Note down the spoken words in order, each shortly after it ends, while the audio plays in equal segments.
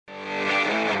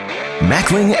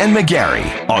Mackling and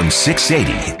McGarry on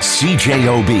 680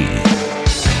 CJOB.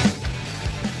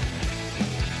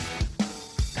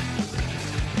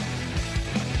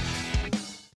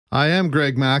 I am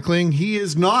Greg Mackling. He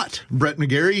is not Brett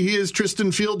McGarry. He is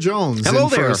Tristan Field-Jones. Hello in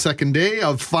for there. a second day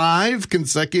of 5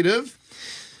 consecutive.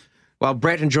 While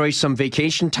Brett enjoys some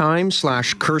vacation time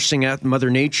 / cursing at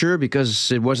Mother Nature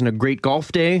because it wasn't a great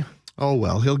golf day. Oh,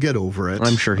 well, he'll get over it.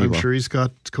 I'm sure he will. I'm sure he's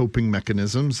got coping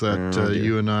mechanisms that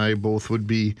you and I both would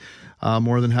be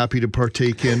more than happy to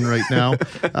partake in right now.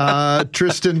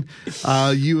 Tristan,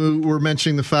 you were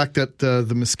mentioning the fact that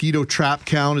the mosquito trap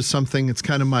count is something, it's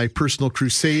kind of my personal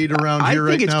crusade around here right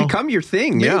now. I think it's become your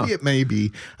thing, Maybe it may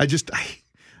be.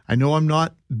 I know I'm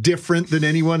not different than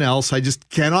anyone else. I just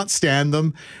cannot stand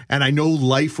them. And I know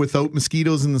life without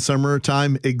mosquitoes in the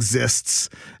summertime exists.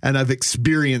 And I've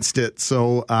experienced it.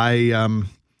 So I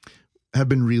have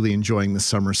been really enjoying the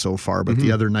summer so far. But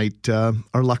the other night, our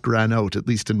luck ran out, at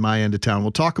least in my end of town.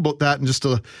 We'll talk about that in just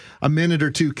a minute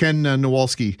or two. Ken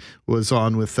Nowalski was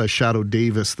on with Shadow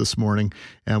Davis this morning.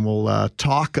 And we'll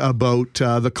talk about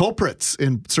the culprits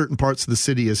in certain parts of the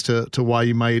city as to why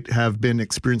you might have been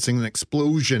experiencing an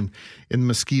explosion in the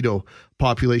mosquito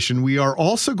population. We are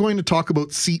also going to talk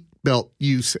about seatbelt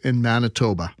use in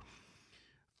Manitoba.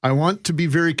 I want to be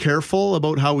very careful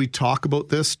about how we talk about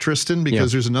this, Tristan,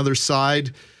 because there's another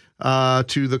side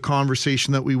to the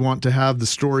conversation that we want to have. The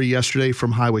story yesterday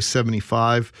from Highway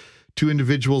 75. 2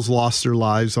 individuals lost their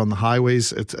lives on the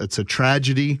highways. It's a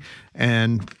tragedy.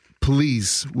 And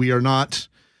please, we are not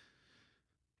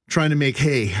trying to make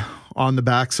hay on the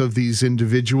backs of these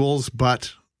individuals,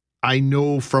 but I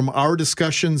know from our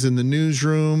discussions in the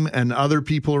newsroom and other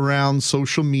people around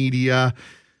social media,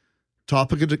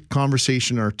 topic of the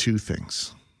conversation are 2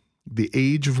 things: the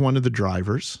age of one of the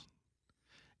drivers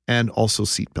and also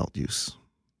seatbelt use.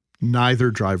 Neither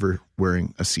driver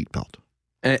wearing a seatbelt.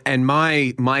 And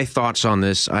my thoughts on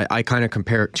this, I kind of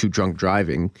compare it to drunk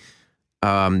driving.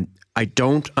 I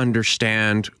don't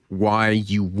understand why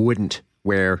you wouldn't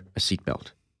wear a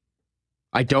seatbelt.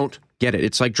 I don't get it.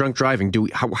 It's like drunk driving.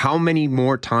 How many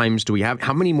more times do we have?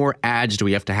 How many more ads do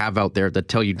we have to have out there that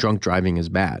tell you drunk driving is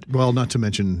bad? Well, not to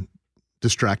mention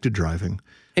distracted driving.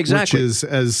 Exactly. Which is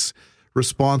as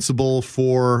responsible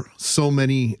for so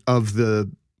many of the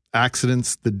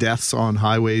accidents, the deaths on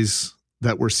highways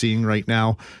that we're seeing right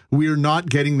now. We are not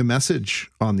getting the message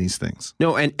on these things.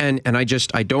 No, and I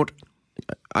don't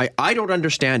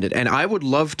understand it. And I would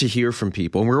love to hear from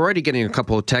people. And we're already getting a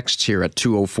couple of texts here at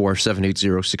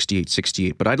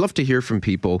 204-780-6868. But I'd love to hear from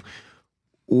people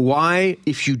why,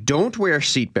 if you don't wear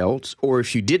seatbelts or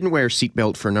if you didn't wear a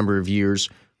seatbelt for a number of years,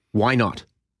 why not?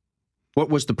 What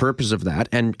was the purpose of that?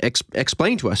 And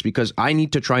explain to us, because I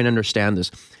need to try and understand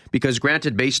this. Because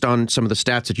granted, based on some of the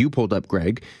stats that you pulled up,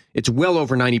 Greg, it's well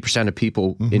over 90% of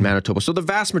people in Manitoba. So the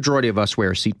vast majority of us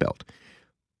wear a seatbelt.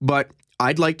 But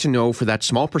I'd like to know, for that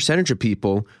small percentage of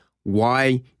people,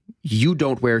 why you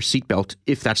don't wear a seatbelt,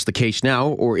 if that's the case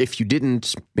now, or if you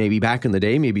didn't maybe back in the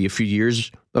day, maybe a few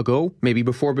years ago, maybe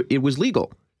before it was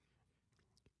legal.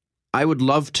 I would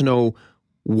love to know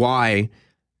why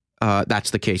that's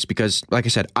the case, because, like I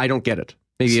said, I don't get it.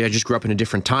 Maybe I just grew up in a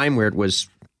different time where it was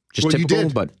just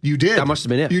typical, but you did. That must have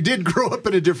been it. You did grow up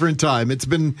in a different time. It's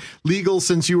been legal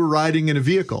since you were riding in a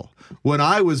vehicle. When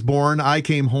I was born, I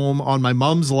came home on my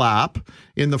mom's lap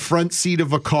in the front seat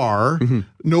of a car,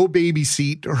 no baby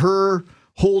seat, her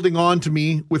holding on to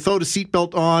me without a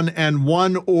seatbelt on, and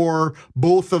one or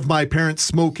both of my parents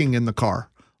smoking in the car.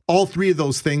 All 3 of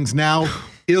those things now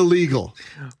illegal.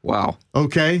 Wow.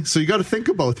 Okay, so you got to think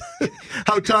about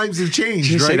how times have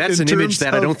changed. Right? Say, that's in an image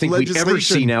that I don't think we ever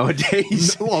see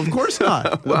nowadays. No, well, of course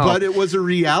not. Wow. But it was a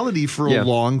reality for a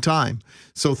long time.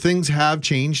 So things have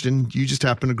changed, and you just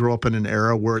happen to grow up in an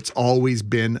era where it's always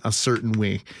been a certain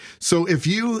way. So if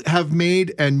you have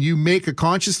made and you make a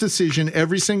conscious decision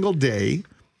every single day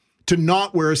to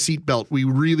not wear a seatbelt, we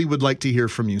really would like to hear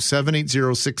from you.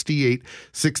 780-6868,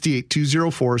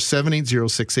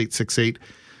 204-780-6868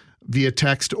 via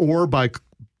text or by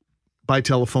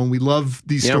telephone. We love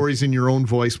these stories in your own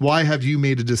voice. Why have you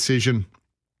made a decision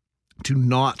to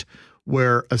not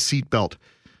wear a seatbelt?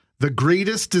 The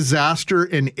greatest disaster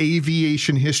in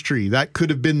aviation history. That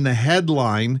could have been the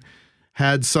headline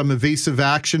had some evasive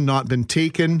action not been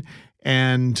taken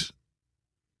and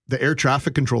the air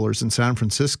traffic controllers in San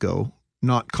Francisco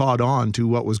not caught on to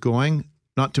what was going,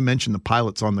 not to mention the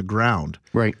pilots on the ground.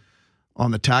 Right.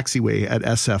 On the taxiway at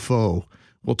SFO.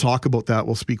 We'll talk about that.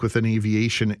 We'll speak with an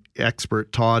aviation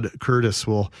expert. Todd Curtis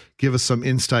will give us some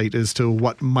insight as to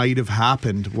what might have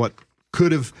happened, what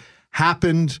could have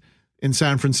happened in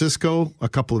San Francisco a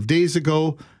couple of days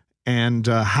ago, and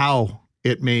how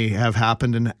it may have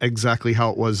happened and exactly how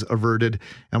it was averted.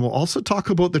 And we'll also talk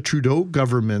about the Trudeau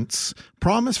government's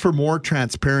promise for more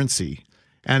transparency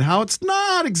and how it's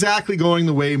not exactly going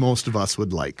the way most of us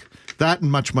would like. That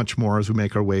and much, much more as we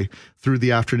make our way through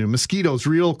the afternoon. Mosquitoes,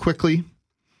 real quickly.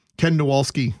 Ken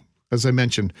Nowalski, as I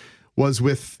mentioned, was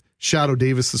with Shadow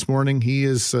Davis this morning. He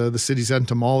is the city's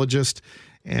entomologist.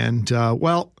 And,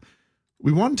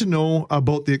 we wanted to know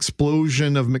about the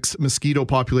explosion of mosquito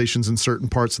populations in certain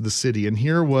parts of the city. And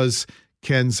here was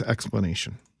Ken's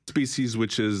explanation. Species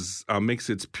which is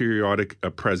makes its periodic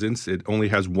presence. It only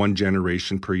has one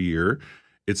generation per year.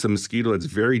 It's a mosquito that's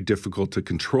very difficult to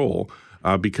control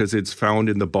because it's found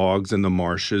in the bogs and the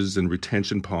marshes and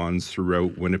retention ponds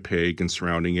throughout Winnipeg and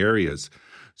surrounding areas.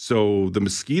 So the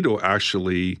mosquito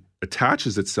actually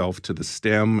attaches itself to the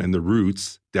stem and the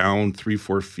roots down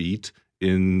 3-4 feet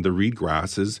in the reed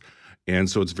grasses. And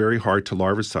so it's very hard to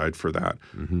larvicide for that.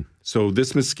 Mm-hmm. So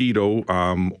this mosquito,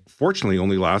 fortunately,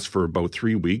 only lasts for about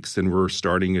 3 weeks, and we're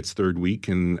starting its third week.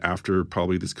 And after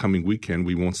probably this coming weekend,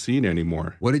 we won't see it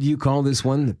anymore. What did you call this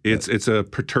one? It's a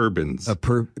perturbans. A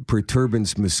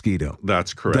perturbans mosquito.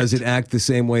 That's correct. Does it act the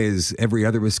same way as every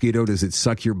other mosquito? Does it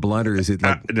suck your blood, or is it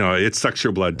like... No, it sucks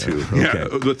your blood too. Okay. Yeah.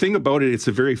 The thing about it, it's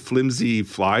a very flimsy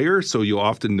flyer, so you'll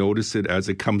often notice it as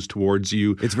it comes towards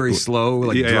you. It's very slow,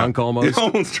 like drunk almost? It's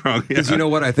almost drunk, Because you know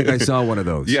what? I think I saw one of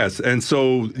those. Yes, and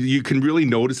so you can really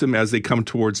notice them as they come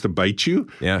towards to bite you.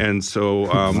 Yeah. And so,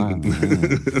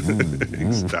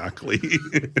 exactly.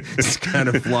 It's kind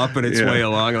of flopping its way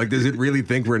along. Like, does it really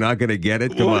think we're not going to get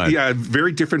it? Come on. Yeah,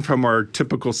 very different from our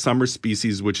typical summer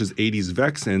species, which is Aedes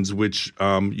vexans, which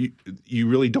you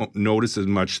really don't notice as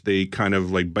much. They kind of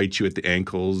like bite you at the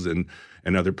ankles and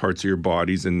other parts of your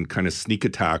bodies and kind of sneak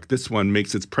attack. This one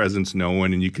makes its presence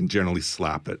known, and you can generally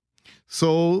slap it.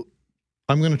 So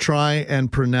I'm going to try and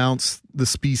pronounce the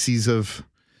species of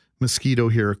mosquito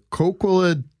here.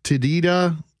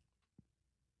 Coqueletida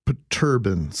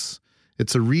perturbans.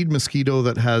 It's a reed mosquito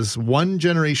that has one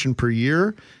generation per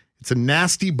year. It's a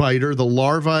nasty biter. The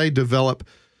larvae develop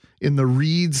in the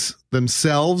reeds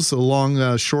themselves along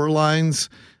shorelines,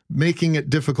 making it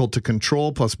difficult to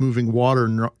control, plus moving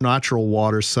water, natural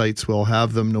water sites will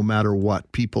have them no matter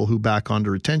what. People who back onto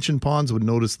retention ponds would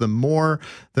notice them more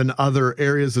than other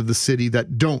areas of the city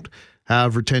that don't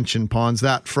have retention ponds.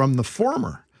 That from the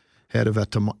former head of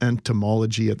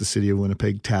entomology at the city of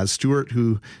Winnipeg, Taz Stewart,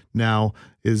 who now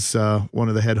is one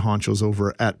of the head honchos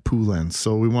over at Poulens.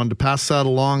 So we wanted to pass that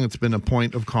along. It's been a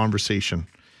point of conversation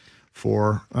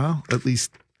for at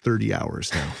least 30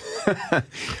 hours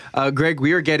now. Greg,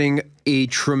 we are getting a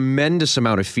tremendous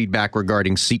amount of feedback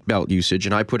regarding seatbelt usage,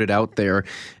 and I put it out there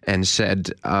and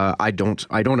said I don't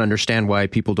understand why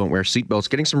people don't wear seatbelts.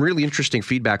 Getting some really interesting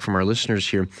feedback from our listeners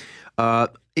here.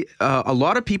 A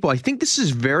lot of people, I think this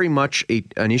is very much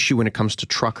an issue when it comes to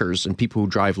truckers and people who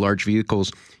drive large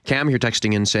vehicles. Cam here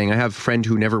texting in saying, I have a friend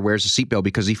who never wears a seatbelt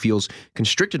because he feels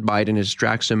constricted by it and it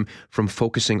distracts him from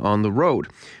focusing on the road.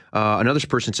 Another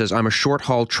person says, I'm a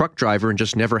short-haul truck driver and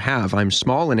just never have. I'm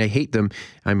small and I hate them.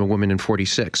 I'm a woman and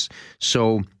 46.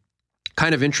 So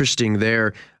kind of interesting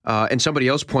there. And somebody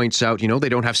else points out, they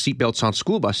don't have seatbelts on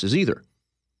school buses either.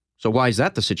 So why is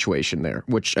that the situation there?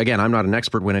 Which, again, I'm not an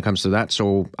expert when it comes to that,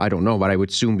 so I don't know. But I would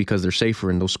assume because they're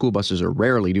safer and those school buses are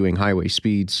rarely doing highway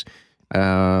speeds.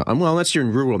 Unless you're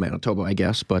in rural Manitoba, I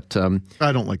guess. But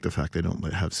I don't like the fact they don't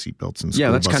have seatbelts in school buses.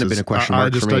 Yeah, that's kind of been a question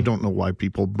mark for me. I don't know why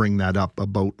people bring that up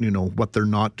about, what they're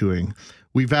not doing.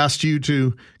 We've asked you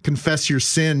to confess your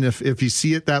sin if you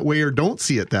see it that way or don't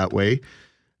see it that way.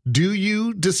 Do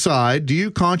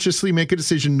you consciously make a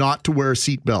decision not to wear a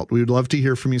seatbelt? We would love to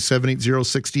hear from you,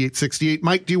 780-6868.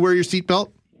 Mike, do you wear your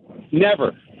seatbelt?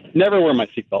 Never wear my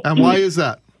seatbelt. And why is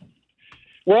that?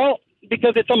 Well,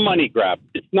 because it's a money grab.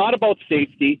 It's not about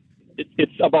safety.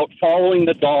 It's about following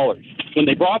the dollars. When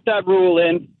they brought that rule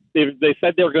in, they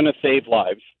said they were going to save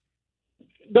lives.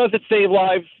 Does it save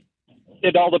lives?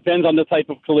 It all depends on the type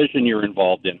of collision you're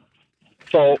involved in.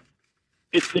 So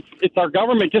it's our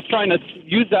government just trying to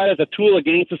use that as a tool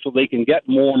against us so they can get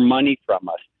more money from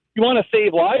us. You want to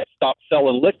save lives? Stop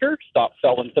selling liquor, stop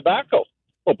selling tobacco.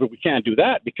 Well, but we can't do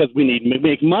that because we need to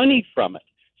make money from it.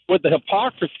 With the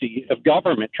hypocrisy of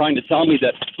government trying to tell me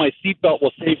that my seatbelt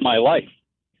will save my life.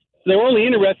 They're only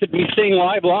interested in me staying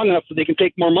alive long enough so they can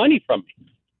take more money from me.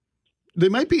 They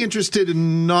might be interested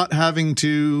in not having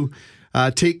to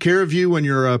take care of you when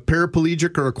you're a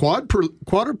paraplegic or a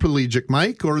quadriplegic,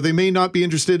 Mike, or they may not be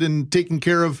interested in taking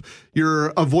care of your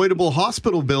avoidable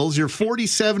hospital bills. You're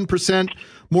 47%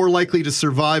 more likely to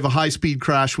survive a high-speed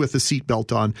crash with a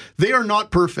seatbelt on. They are not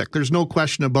perfect. There's no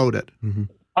question about it. Mm-hmm.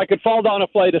 I could fall down a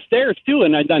flight of stairs too,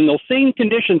 and those same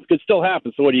conditions could still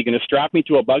happen. So what, are you going to strap me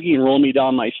to a buggy and roll me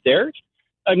down my stairs?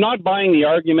 I'm not buying the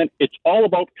argument. It's all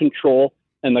about control,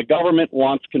 and the government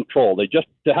wants control.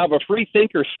 To have a free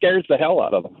thinker scares the hell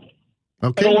out of them.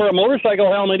 Okay. I don't wear a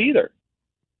motorcycle helmet either.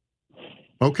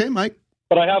 Okay, Mike.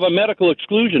 But I have a medical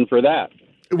exclusion for that.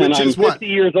 Which and I'm is what? 50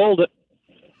 years old.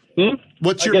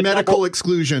 What's your medical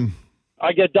exclusion?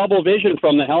 I get double vision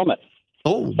from the helmet.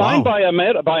 Oh, Signed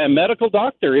wow. by a medical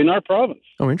doctor in our province.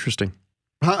 Oh, interesting.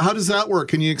 How does that work?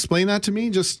 Can you explain that to me?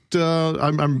 Just,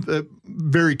 I'm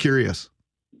very curious.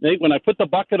 When I put the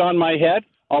bucket on my head,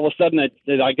 all of a sudden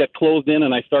I get closed in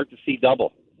and I start to see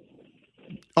double.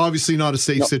 Obviously not a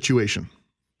safe situation.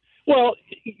 Well,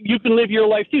 you can live your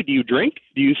life too. Do you drink?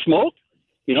 Do you smoke?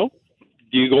 Do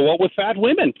you go out with fat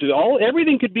women?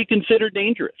 Everything could be considered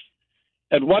dangerous.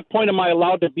 At what point am I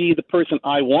allowed to be the person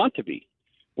I want to be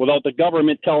without the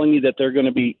government telling me that they're going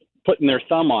to be putting their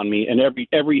thumb on me in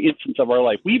every instance of our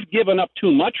life? We've given up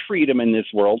too much freedom in this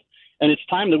world, and it's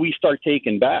time that we start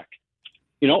taking back.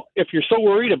 If you're so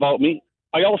worried about me,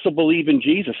 I also believe in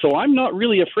Jesus, so I'm not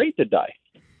really afraid to die.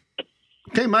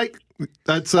 Okay, Mike.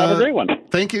 That's Have a great one.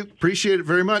 Thank you. Appreciate it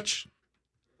very much.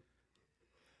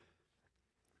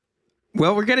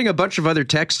 Well, we're getting a bunch of other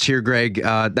texts here, Greg,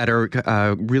 that are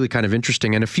really kind of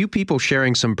interesting, and a few people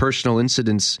sharing some personal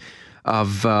incidents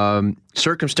of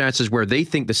circumstances where they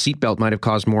think the seatbelt might have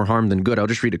caused more harm than good. I'll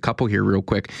just read a couple here real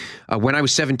quick. When I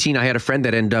was 17, I had a friend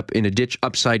that ended up in a ditch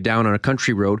upside down on a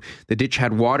country road. The ditch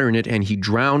had water in it, and he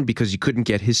drowned because he couldn't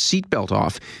get his seatbelt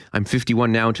off. I'm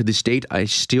 51 now, and to this date, I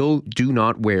still do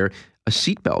not wear a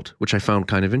seatbelt, which I found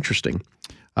kind of interesting.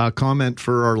 Comment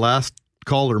for our last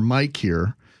caller, Mike,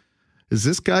 here. Is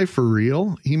this guy for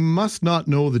real? He must not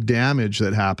know the damage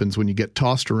that happens when you get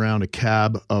tossed around a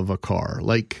cab of a car.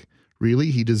 Like,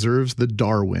 really? He deserves the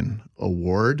Darwin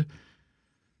Award.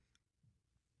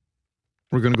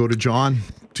 We're going to go to John,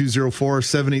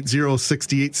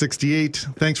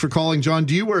 204-780-6868. Thanks for calling, John.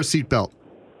 Do you wear a seatbelt?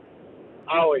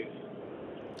 Always.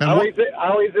 And always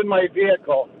in my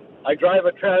vehicle. I drive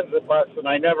a transit bus, and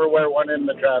I never wear one in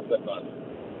the transit bus.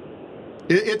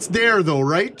 It's there, though,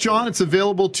 right, John? It's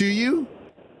available to you?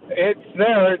 It's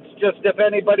there. It's just if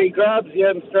anybody grabs you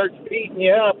and starts beating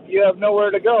you up, you have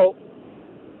nowhere to go.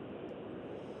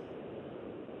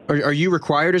 Are you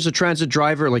required as a transit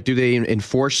driver? Like, do they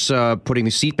enforce putting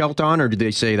the seatbelt on, or do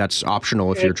they say that's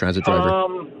optional if you're a transit driver?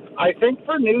 I think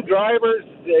for new drivers,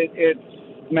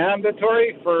 it's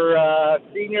mandatory. For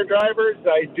senior drivers,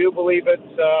 I do believe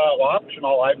it's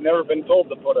optional. I've never been told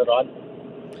to put it on.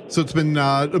 So it's been,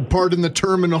 pardon the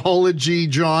terminology,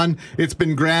 John, it's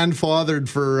been grandfathered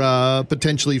for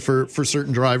potentially for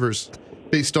certain drivers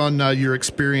based on your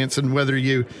experience and whether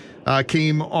you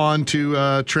came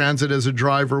onto transit as a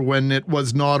driver when it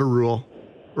was not a rule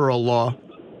or a law.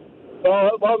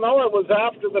 Well, no, it was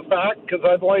after the fact because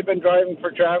I've only been driving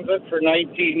for transit for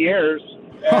 19 years,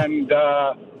 and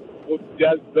the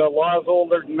law's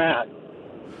older than that.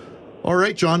 All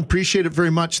right, John, appreciate it very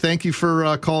much. Thank you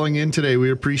for calling in today. We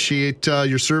appreciate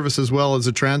your service as well as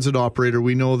a transit operator.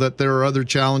 We know that there are other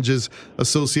challenges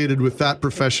associated with that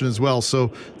profession as well. So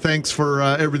thanks for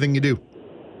everything you do.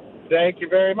 Thank you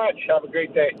very much. Have a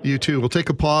great day. You too. We'll take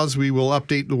a pause. We will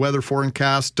update the weather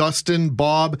forecast. Dustin,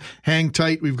 Bob, hang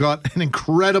tight. We've got an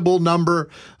incredible number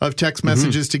of text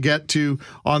messages to get to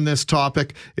on this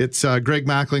topic. It's Greg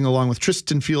Mackling along with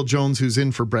Tristan Field-Jones, who's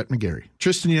in for Brett McGarry.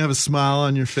 Tristan, you have a smile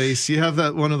on your face. You have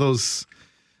that one of those...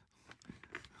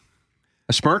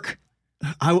 A smirk?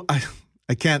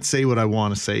 I can't say what I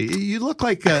want to say. You look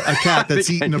like a cat that's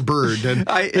eating a bird. And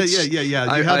You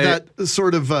have that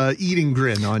sort of eating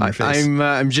grin on your face.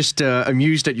 I'm just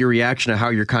amused at your reaction to how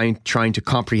you're trying to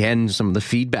comprehend some of the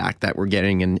feedback that we're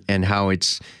getting and how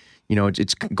it's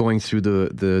going through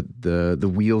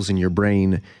the wheels in your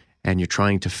brain and you're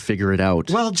trying to figure it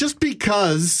out. Well, just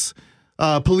because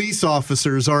police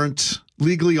officers aren't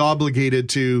legally obligated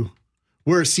to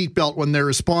wear a seatbelt when they're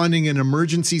responding in an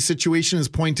emergency situation, as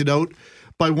pointed out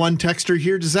by one texter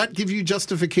here, does that give you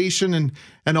justification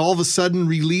and all of a sudden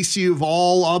release you of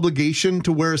all obligation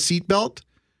to wear a seatbelt?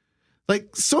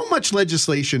 Like, so much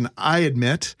legislation, I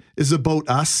admit, is about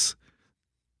us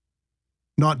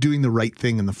not doing the right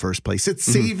thing in the first place. It's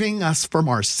saving us from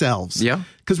ourselves. Yeah.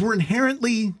 Because we're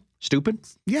inherently... Stupid?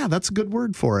 Yeah, that's a good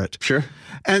word for it. Sure.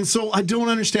 And so I don't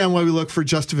understand why we look for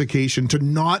justification to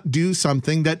not do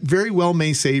something that very well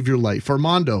may save your life.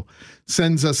 Armando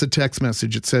sends us a text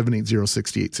message at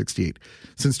 780-6868.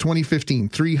 Since 2015,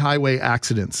 3 highway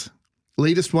accidents.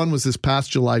 Latest one was this past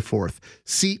July 4th.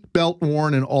 Seat belt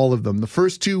worn in all of them. The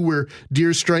first 2 were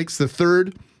deer strikes. The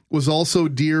third was also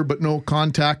deer, but no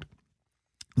contact.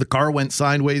 The car went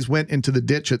sideways, went into the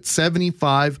ditch at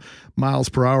 75 miles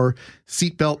per hour.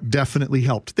 Seatbelt definitely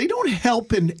helped. They don't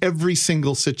help in every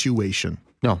single situation.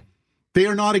 No. They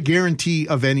are not a guarantee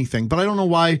of anything. But I don't know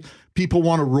why people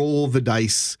want to roll the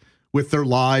dice with their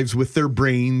lives, with their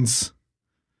brains.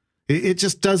 It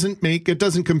just doesn't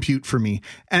compute for me.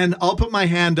 And I'll put my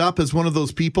hand up as one of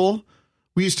those people.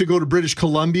 We used to go to British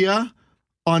Columbia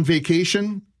on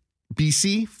vacation,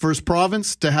 BC, first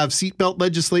province, to have seatbelt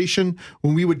legislation.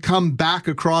 When we would come back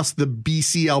across the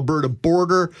BC-Alberta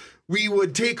border, we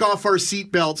would take off our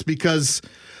seatbelts because,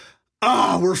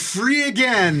 we're free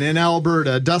again in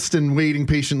Alberta. Dustin waiting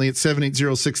patiently at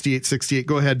 780-6868.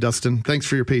 Go ahead, Dustin. Thanks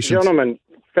for your patience. Gentlemen,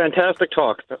 fantastic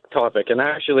topic. And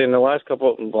actually, in the last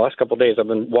couple of days, I've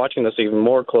been watching this even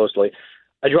more closely.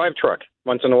 I drive truck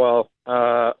once in a while.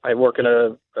 I work in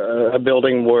a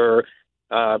building where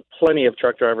plenty of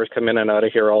truck drivers come in and out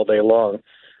of here all day long.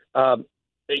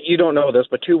 You don't know this,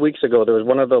 but 2 weeks ago, there was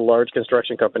one of the large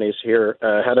construction companies here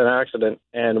had an accident,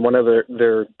 and one of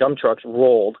their dump trucks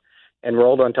rolled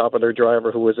on top of their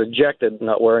driver, who was ejected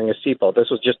not wearing a seatbelt. This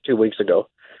was just 2 weeks ago,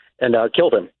 and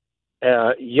killed him.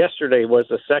 Yesterday was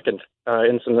the second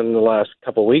incident in the last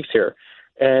couple of weeks here.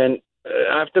 And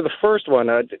after the first one,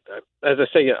 as I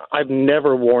say, I've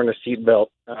never worn a seatbelt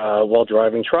while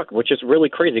driving truck, which is really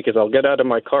crazy because I'll get out of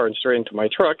my car and straight into my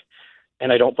truck,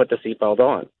 and I don't put the seatbelt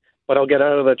on. But I'll get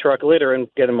out of the truck later and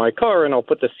get in my car, and I'll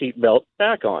put the seatbelt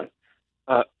back on.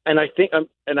 And I think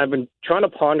I've been trying to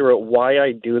ponder out why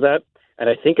I do that, and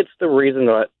I think it's the reason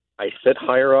that I sit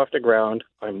higher off the ground,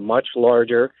 I'm much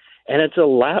larger, and it's a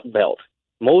lap belt.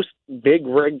 Most big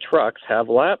rig trucks have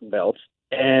lap belts,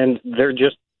 and they're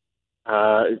just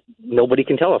nobody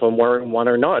can tell if I'm wearing one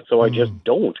or not, so I just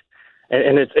don't.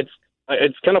 And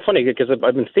it's kind of funny because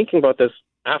I've been thinking about this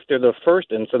after the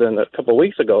first incident a couple of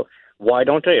weeks ago. Why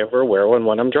don't I ever wear one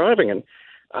when I'm driving? And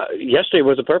yesterday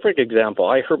was a perfect example.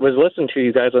 I was listening to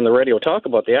you guys on the radio talk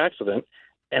about the accident,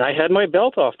 and I had my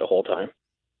belt off the whole time.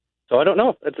 So I don't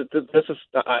know.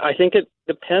 I think it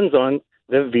depends on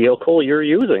the vehicle you're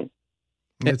using.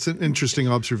 It's an interesting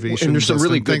observation. And there's some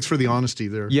really good, thanks for the honesty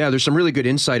there. Yeah, there's some really good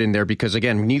insight in there because,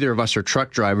 again, neither of us are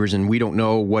truck drivers and we don't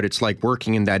know what it's like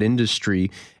working in that industry.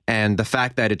 And the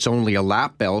fact that it's only a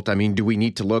lap belt, I mean, do we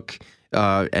need to look,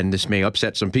 and this may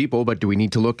upset some people, but do we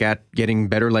need to look at getting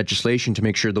better legislation to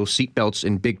make sure those seat belts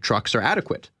in big trucks are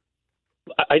adequate?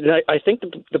 I think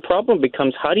the problem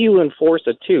becomes, how do you enforce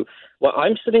it too? Well,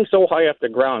 I'm sitting so high off the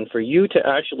ground, for you to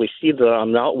actually see that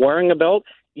I'm not wearing a belt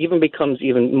even becomes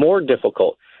even more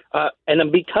difficult. And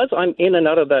then because I'm in and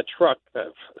out of that truck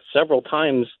several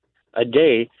times a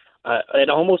day, it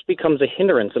almost becomes a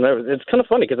hindrance. And it's kind of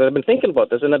funny because I've been thinking about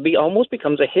this, and it almost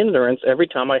becomes a hindrance every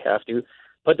time I have to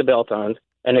put the belt on.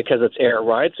 And because it's air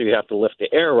ride, so you have to lift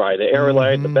the air ride,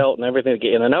 the belt, and everything to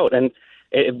get in and out. And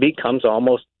it becomes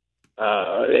almost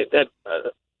a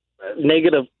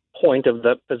negative point of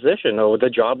the position or the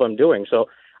job I'm doing. So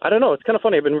I don't know. It's kind of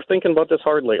funny. I've been thinking about this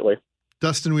hard lately.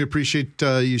 Dustin, we appreciate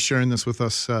you sharing this with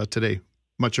us today.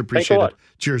 Much appreciated.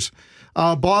 Cheers.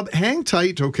 Bob, hang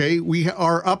tight, okay? We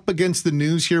are up against the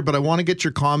news here, but I want to get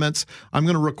your comments. I'm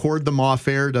going to record them off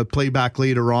air to play back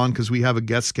later on because we have a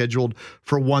guest scheduled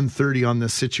for 1:30 on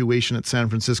this situation at San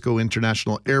Francisco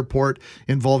International Airport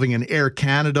involving an Air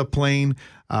Canada plane.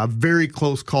 Very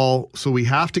close call, so we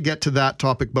have to get to that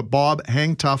topic. But Bob,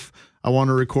 hang tough. I want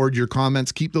to record your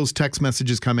comments. Keep those text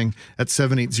messages coming at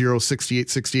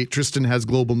 780-6868. Tristan has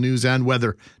global news and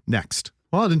weather next.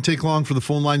 Well, it didn't take long for the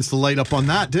phone lines to light up on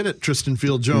that, did it, Tristan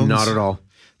Field-Jones? Not at all.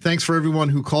 Thanks for everyone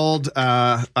who called.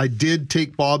 I did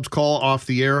take Bob's call off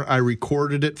the air. I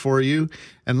recorded it for you.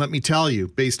 And let me tell you,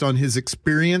 based on his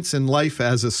experience in life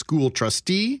as a school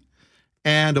trustee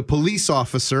and a police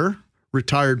officer,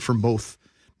 retired from both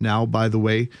now, by the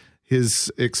way,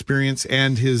 his experience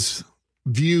and his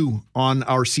view on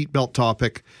our seatbelt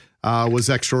topic was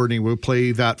extraordinary. We'll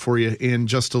play that for you in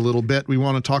just a little bit. We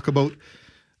want to talk about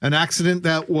an accident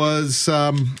that was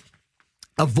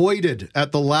avoided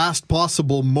at the last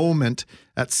possible moment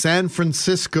at San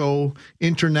Francisco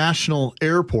International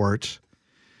Airport.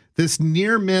 This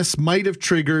near miss might have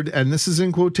triggered, and this is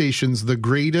in quotations, the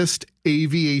greatest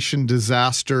aviation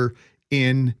disaster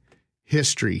in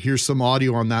history. Here's some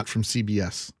audio on that from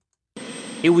CBS.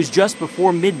 It was just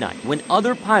before midnight when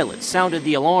other pilots sounded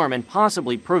the alarm and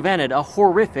possibly prevented a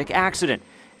horrific accident.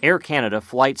 Air Canada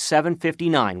Flight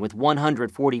 759 with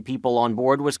 140 people on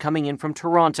board was coming in from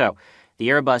Toronto. The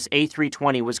Airbus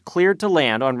A320 was cleared to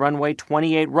land on runway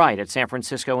 28 right at San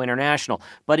Francisco International,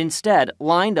 but instead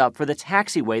lined up for the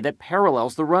taxiway that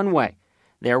parallels the runway.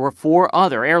 There were 4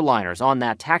 other airliners on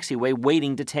that taxiway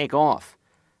waiting to take off.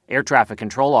 Air traffic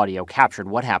control audio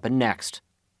captured what happened next.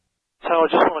 Tower,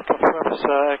 just want to confirm this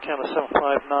Air Canada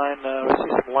 759. We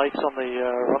see some lights on the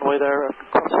runway there.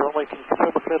 Across the runway, can you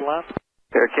confirm a clear to land?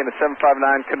 Air Canada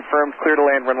 759, confirmed, clear to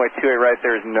land, runway 28 right.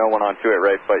 There is no one on 28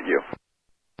 right but you.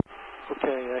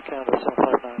 Okay, Air Canada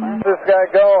 759. Where's this guy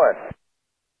going?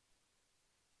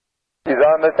 He's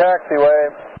on the taxiway.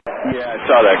 Yeah, I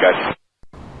saw that guy.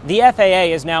 The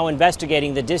FAA is now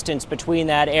investigating the distance between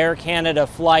that Air Canada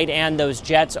flight and those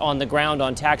jets on the ground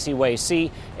on Taxiway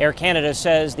C. Air Canada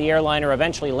says the airliner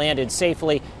eventually landed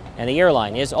safely, and the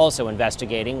airline is also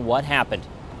investigating what happened.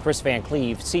 Chris Van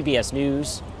Cleve, CBS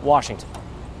News, Washington.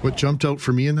 What jumped out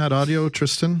for me in that audio,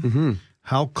 Tristan? Mm-hmm.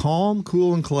 How calm,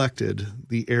 cool, and collected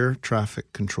the air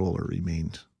traffic controller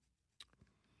remained.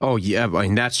 Oh, yeah.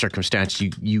 In that circumstance,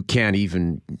 you can't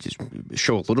even just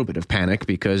show a little bit of panic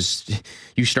because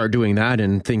you start doing that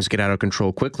and things get out of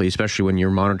control quickly, especially when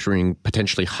you're monitoring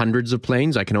potentially hundreds of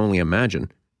planes. I can only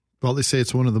imagine. Well, they say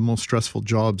it's one of the most stressful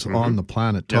jobs on the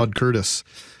planet. Todd Curtis,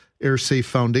 AirSafe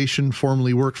Foundation,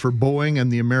 formerly worked for Boeing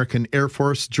and the American Air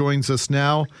Force, joins us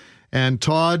now. And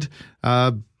Todd,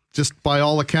 just by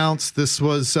all accounts, this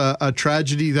was a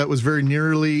tragedy that was very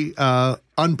nearly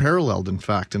unparalleled, in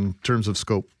fact, in terms of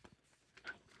scope.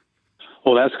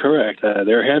 Well, that's correct.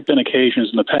 There have been occasions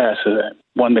in the past.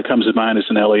 One that comes to mind is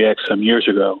in LAX some years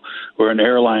ago, where an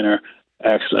airliner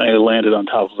accidentally landed on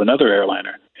top of another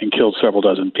airliner and killed several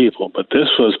dozen people. But this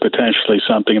was potentially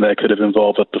something that could have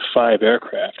involved up to 5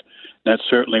 aircraft. That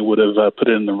certainly would have put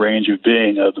it in the range of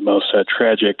being the most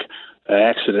tragic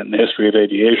accident in the history of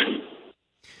aviation.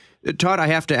 Todd, I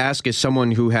have to ask, as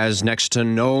someone who has next to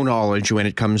no knowledge when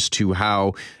it comes to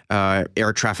how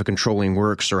air traffic controlling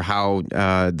works or how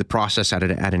the process at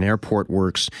an airport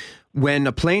works, when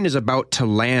a plane is about to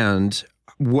land,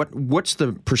 what's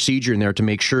the procedure in there to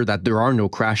make sure that there are no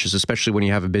crashes, especially when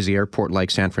you have a busy airport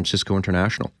like San Francisco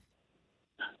International?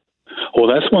 Well,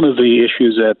 that's one of the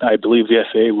issues that I believe the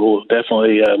FAA will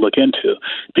definitely look into,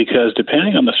 because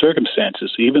depending on the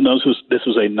circumstances, even though this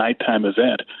was a nighttime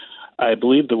event, I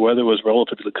believe the weather was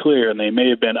relatively clear, and they may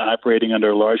have been operating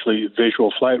under largely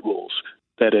visual flight rules.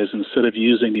 That is, instead of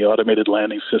using the automated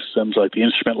landing systems like the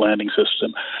instrument landing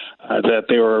system, that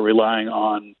they were relying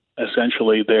on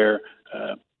essentially their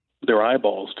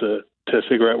eyeballs to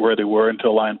figure out where they were and to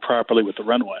align properly with the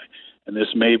runway. And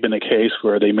this may have been a case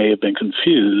where they may have been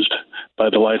confused by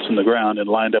the lights on the ground and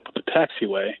lined up with the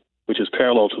taxiway, which is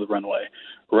parallel to the runway,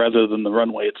 rather than the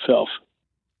runway itself.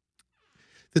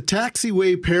 The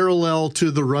taxiway parallel to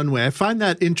the runway. I find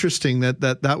that interesting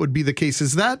that would be the case.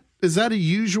 Is that a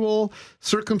usual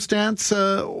circumstance,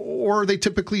 or are they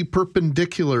typically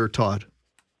perpendicular, Todd?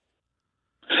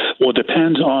 Well, it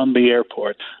depends on the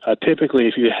airport. Typically,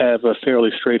 if you have a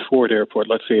fairly straightforward airport,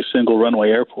 let's say a single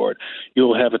runway airport,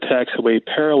 you'll have a taxiway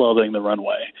paralleling the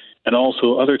runway, and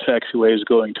also other taxiways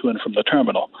going to and from the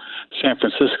terminal. San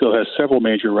Francisco has several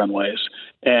major runways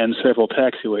and several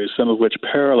taxiways, some of which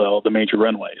parallel the major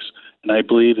runways. And I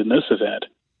believe in this event,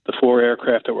 the 4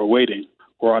 aircraft that were waiting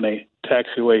were on a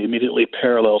taxiway immediately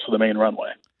parallel to the main runway.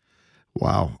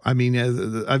 Wow. I mean,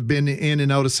 I've been in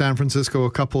and out of San Francisco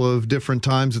a couple of different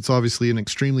times. It's obviously an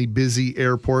extremely busy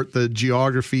airport. The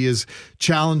geography is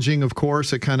challenging, of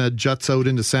course. It kind of juts out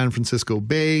into San Francisco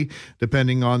Bay,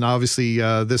 depending on, obviously,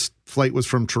 this flight was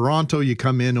from Toronto. You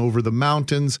come in over the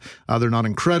mountains. They're not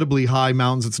incredibly high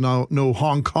mountains. It's no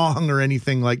Hong Kong or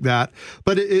anything like that.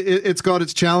 But it's got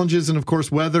its challenges. And, of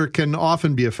course, weather can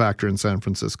often be a factor in San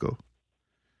Francisco.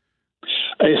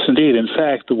 Yes, indeed. In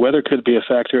fact, the weather could be a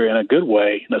factor in a good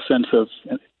way, in a sense of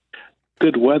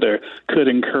good weather could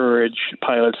encourage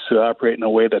pilots to operate in a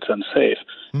way that's unsafe.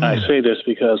 And I say this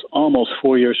because almost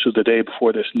 4 years to the day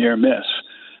before this near miss,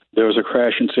 there was a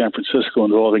crash in San Francisco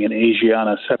involving an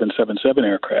Asiana 777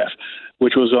 aircraft,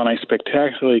 which was on a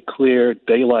spectacularly clear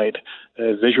daylight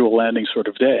visual landing sort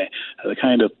of day, the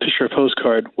kind of picture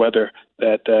postcard weather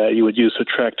that you would use to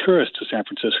attract tourists to San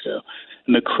Francisco.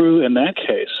 And the crew in that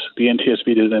case, the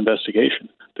NTSB did an investigation.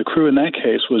 The crew in that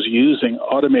case was using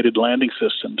automated landing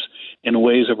systems in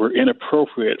ways that were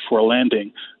inappropriate for a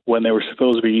landing when they were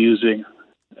supposed to be using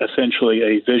essentially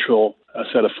a visual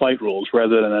set of flight rules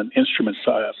rather than an instrument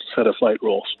set of flight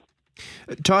rules.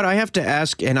 Todd, I have to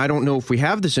ask, and I don't know if we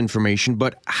have this information,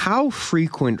 but how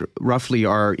frequent roughly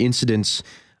are incidents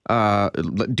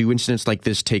like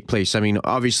this take place? I mean,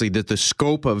 obviously, the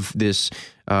scope of this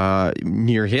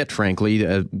near hit, frankly,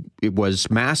 it was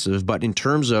massive. But in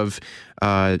terms of,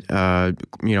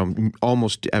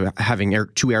 almost having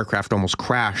 2 aircraft almost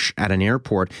crash at an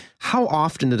airport, how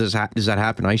often does that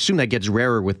happen? I assume that gets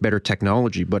rarer with better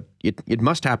technology, but it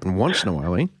must happen once in a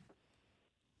while, eh?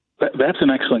 That's an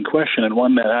excellent question, and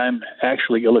one that I'm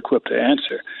actually ill-equipped to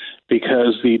answer,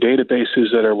 because the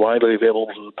databases that are widely available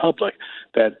to the public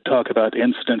that talk about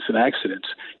incidents and accidents,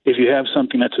 if you have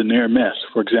something that's a near miss,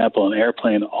 for example, an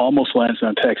airplane almost lands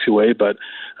on a taxiway but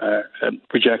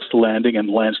rejects the landing and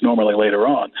lands normally later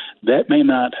on, that may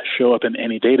not show up in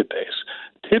any database.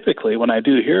 Typically, when I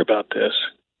do hear about this,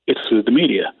 it's through the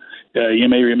media. You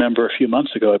may remember a few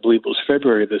months ago, I believe it was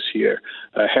February this year,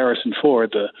 Harrison Ford,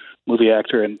 the movie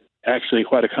actor and actually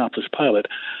quite accomplished pilot,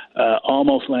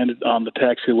 almost landed on the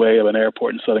taxiway of an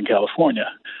airport in Southern California.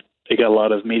 He got a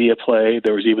lot of media play.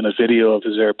 There was even a video of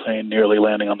his airplane nearly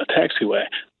landing on the taxiway.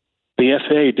 The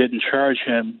FAA didn't charge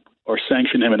him or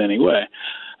sanction him in any way.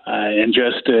 And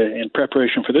just in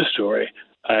preparation for this story,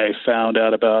 I found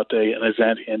out about an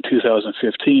event in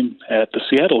 2015 at the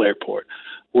Seattle airport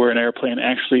where an airplane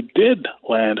actually did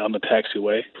land on the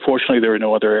taxiway. Fortunately, there were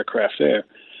no other aircraft there.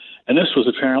 And this was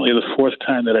apparently the fourth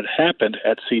time that it happened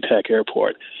at SeaTac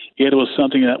Airport. Yet it was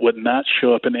something that would not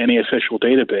show up in any official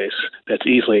database that's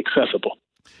easily accessible.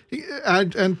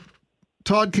 And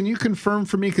Todd, can you confirm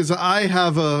for me, because I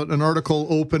have an article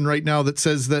open right now that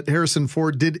says that Harrison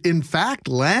Ford did in fact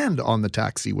land on the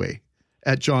taxiway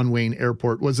at John Wayne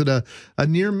Airport. Was it a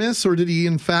near miss, or did he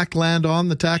in fact land on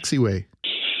the taxiway?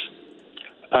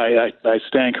 I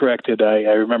stand corrected.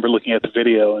 I remember looking at the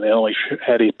video, and it only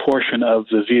had a portion of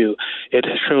the view. It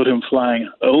showed him flying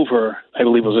over, I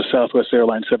believe it was a Southwest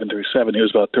Airlines 737. He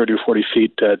was about 30 or 40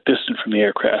 feet distant from the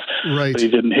aircraft. Right. But he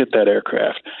didn't hit that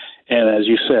aircraft. And as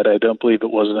you said, I don't believe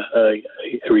it was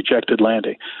a rejected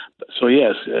landing. So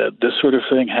yes, this sort of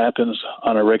thing happens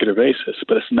on a regular basis,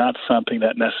 but it's not something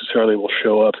that necessarily will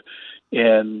show up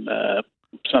in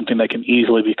something that can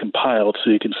easily be compiled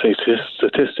so you can say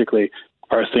statistically,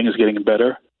 are things getting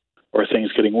better or are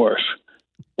things getting worse?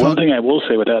 One thing I will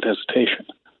say without hesitation,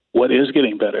 what is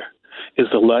getting better is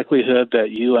the likelihood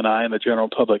that you and I and the general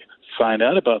public find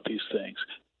out about these things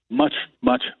much,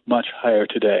 much, much higher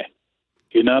today.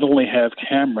 You not only have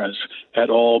cameras at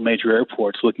all major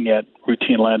airports looking at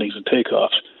routine landings and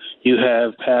takeoffs, you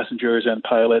have passengers and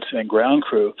pilots and ground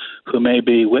crew who may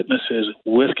be witnesses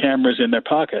with cameras in their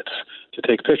pockets to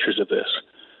take pictures of this.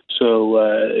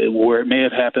 So where it may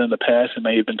have happened in the past, it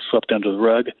may have been swept under the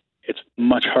rug. It's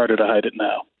much harder to hide it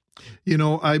now. You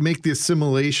know, I make the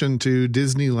assimilation to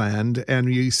Disneyland,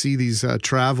 and you see these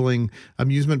traveling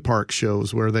amusement park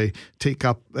shows where they take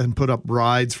up and put up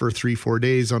rides for 3-4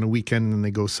 days on a weekend and they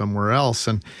go somewhere else.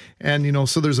 And you know,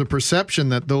 so there's a perception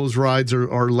that those rides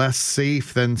are less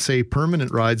safe than, say,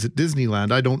 permanent rides at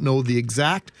Disneyland. I don't know the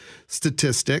exact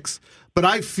statistics, but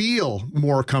I feel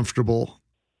more comfortable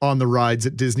on the rides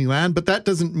at Disneyland, but that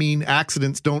doesn't mean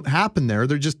accidents don't happen there.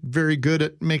 They're just very good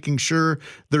at making sure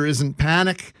there isn't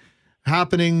panic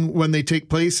happening when they take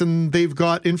place, and they've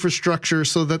got infrastructure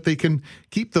so that they can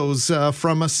keep those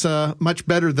from us much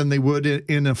better than they would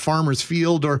in a farmer's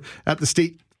field or at the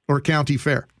state or county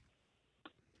fair.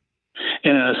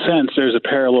 And in a sense, there's a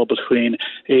parallel between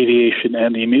aviation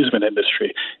and the amusement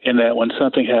industry in that when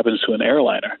something happens to an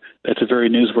airliner, that's a very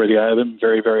newsworthy item,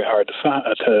 very, very hard to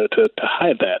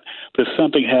hide that. But if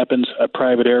something happens, a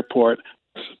private airport,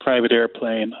 private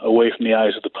airplane, away from the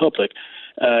eyes of the public,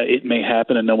 it may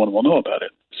happen and no one will know about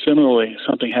it. Similarly,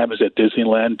 something happens at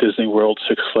Disneyland, Disney World,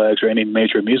 Six Flags, or any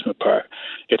major amusement park.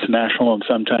 It's national and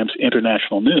sometimes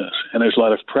international news, and there's a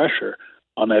lot of pressure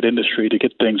on that industry to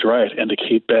get things right and to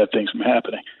keep bad things from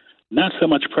happening. Not so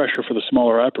much pressure for the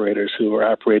smaller operators who are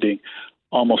operating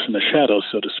almost in the shadows,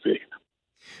 so to speak.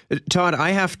 Todd,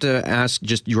 I have to ask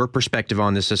just your perspective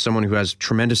on this as someone who has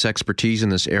tremendous expertise in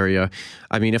this area.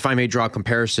 I mean, if I may draw a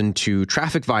comparison to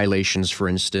traffic violations, for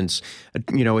instance,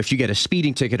 you know, if you get a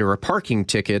speeding ticket or a parking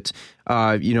ticket,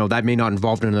 you know, that may not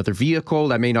involve another vehicle,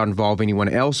 that may not involve anyone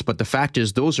else, but the fact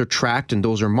is those are tracked and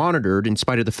those are monitored in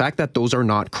spite of the fact that those are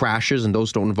not crashes and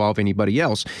those don't involve anybody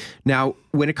else. Now,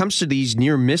 when it comes to these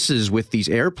near misses with these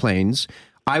airplanes,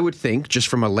 I would think, just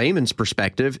from a layman's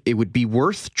perspective, it would be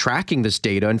worth tracking this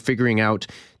data and figuring out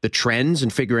the trends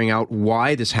and figuring out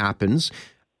why this happens.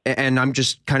 And I'm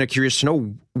just kind of curious to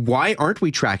know, why aren't we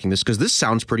tracking this? Because this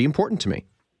sounds pretty important to me.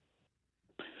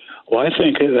 Well, I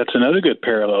think that's another good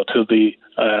parallel to the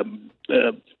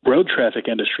road traffic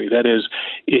industry. That is,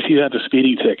 if you have a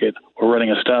speeding ticket or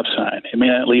running a stop sign, it may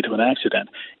not lead to an accident,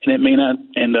 and it may not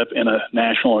end up in a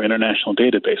national or international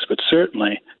database, but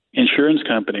certainly insurance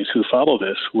companies who follow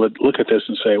this would look at this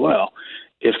and say, well,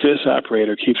 if this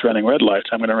operator keeps running red lights,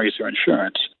 I'm going to raise their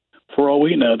insurance. For all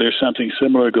we know, there's something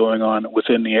similar going on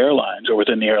within the airlines or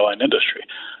within the airline industry.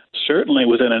 Certainly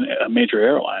within a major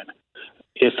airline,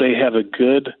 if they have a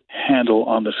good handle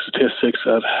on the statistics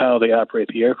of how they operate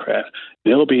the aircraft,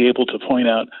 they'll be able to point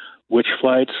out which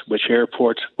flights, which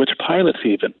airports, which pilots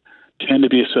even tend to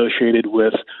be associated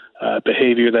with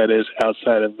behavior that is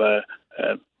outside of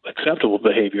acceptable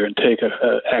behavior and take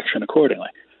action accordingly.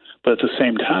 But at the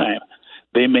same time,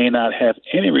 they may not have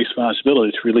any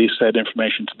responsibility to release that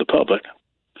information to the public.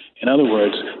 In other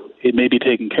words, it may be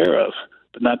taken care of,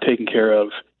 but not taken care of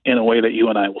in a way that you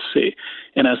and I will see.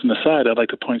 And as an aside, I'd like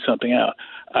to point something out.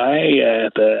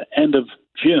 At the end of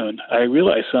June, I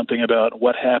realized something about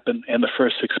what happened in the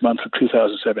first 6 months of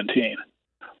 2017.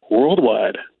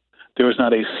 Worldwide, there was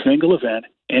not a single event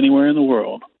anywhere in the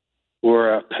world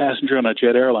where a passenger on a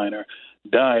jet airliner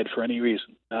died for any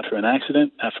reason, not from an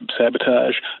accident, not from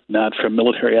sabotage, not from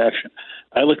military action.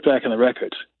 I looked back in the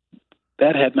records.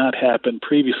 That had not happened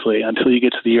previously until you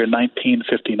get to the year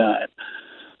 1959.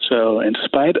 So in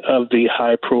spite of the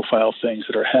high-profile things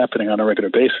that are happening on a regular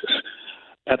basis,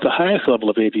 at the highest level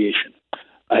of aviation,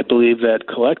 I believe that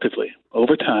collectively,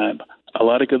 over time, a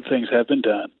lot of good things have been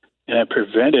done and have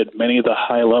prevented many of the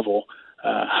high-level,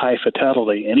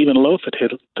 high-fatality, and even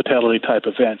low-fatality type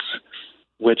events,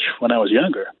 which, when I was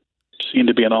younger, seemed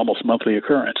to be an almost monthly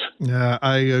occurrence. Yeah,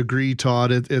 I agree,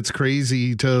 Todd. It's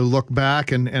crazy to look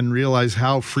back and realize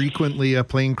how frequently a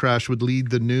plane crash would lead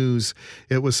the news.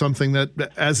 It was something that,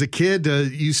 as a kid,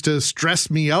 used to stress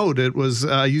me out.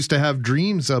 I used to have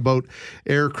dreams about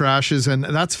air crashes, and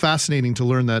that's fascinating to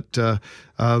learn that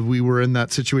we were in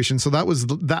that situation. So that was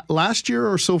that last year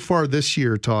or so far this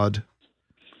year, Todd?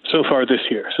 So far this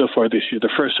year. The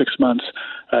first 6 months,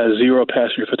 0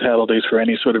 passenger fatalities for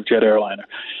any sort of jet airliner.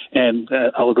 And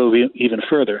I'll go even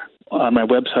further. On my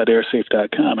website,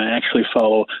 airsafe.com, I actually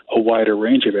follow a wider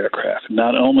range of aircraft,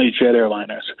 not only jet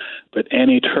airliners, but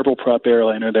any turboprop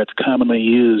airliner that's commonly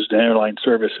used in airline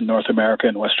service in North America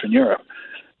and Western Europe,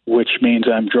 which means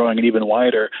I'm drawing an even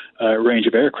wider range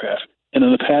of aircraft. And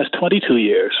in the past 22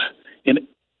 years, in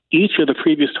each of the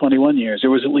previous 21 years,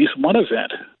 there was at least one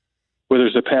event where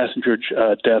there's a passenger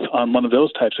death on one of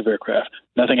those types of aircraft.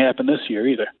 Nothing happened this year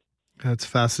either. That's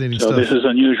fascinating stuff. So this is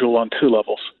unusual on two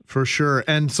levels. For sure.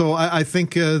 And so I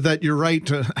think that you're right.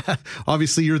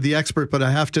 Obviously, you're the expert, but I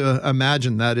have to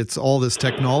imagine that it's all this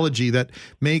technology that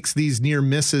makes these near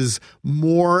misses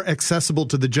more accessible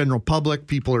to the general public.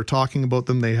 People are talking about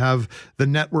them. They have the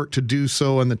network to do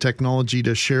so and the technology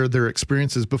to share their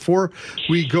experiences. Before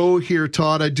we go here,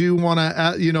 Todd, I do want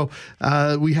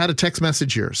to, we had a text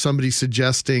message here, somebody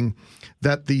suggesting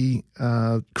that the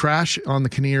crash on the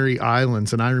Canary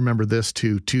Islands, and I remember this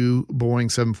too, 2 Boeing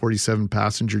 747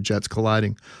 passenger jets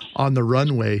colliding on the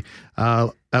runway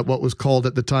at what was called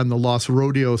at the time the Los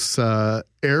Rodeos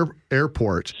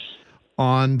airport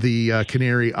on the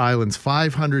Canary Islands.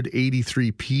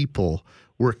 583 people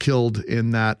were killed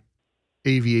in that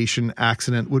aviation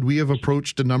accident. Would we have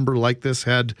approached a number like this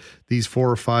had these 4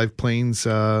 or 5 planes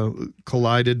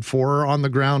collided, 4 on the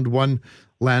ground, 1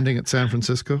 landing at San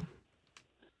Francisco?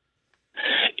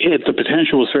 The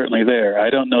potential was certainly there. I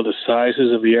don't know the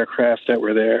sizes of the aircraft that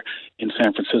were there in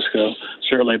San Francisco.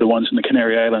 Certainly the ones in the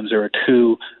Canary Islands, there are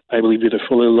 2, I believe, either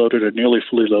fully loaded or nearly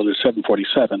fully loaded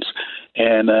 747s.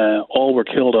 And all were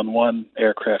killed on 1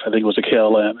 aircraft. I think it was a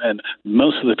KLM. And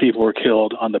most of the people were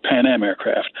killed on the Pan Am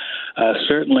aircraft.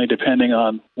 Certainly, depending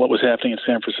on what was happening in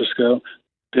San Francisco,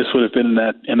 this would have been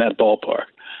in that ballpark.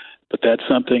 But that's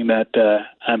something that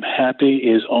I'm happy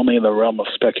is only in the realm of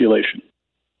speculation.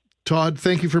 Todd,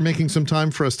 thank you for making some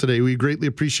time for us today. We greatly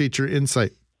appreciate your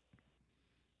insight.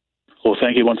 Well,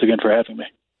 thank you once again for having me.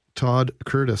 Todd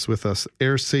Curtis with us,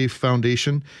 AirSafe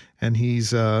Foundation, and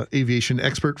he's an aviation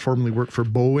expert, formerly worked for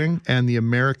Boeing and the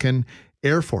American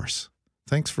Air Force.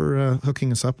 Thanks for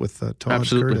hooking us up with Todd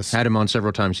Absolutely. Curtis. Had him on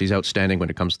several times. He's outstanding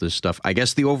when it comes to this stuff. I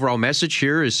guess the overall message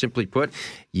here is simply put,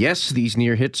 yes, these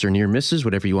near hits or near misses,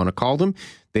 whatever you want to call them,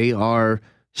 they are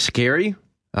scary.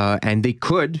 And they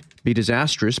could be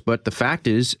disastrous, but the fact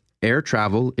is air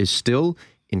travel is still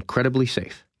incredibly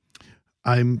safe.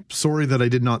 I'm sorry that I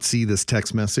did not see this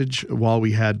text message while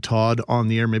we had Todd on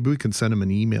the air. Maybe we can send him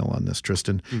an email on this,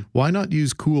 Tristan. Why not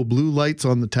use cool blue lights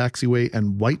on the taxiway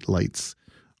and white lights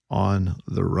on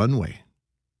the runway?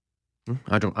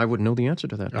 I wouldn't know the answer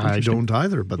to that. I don't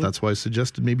either, but that's why I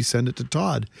suggested maybe send it to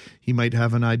Todd. He might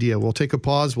have an idea. We'll take a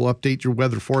pause. We'll update your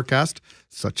weather forecast,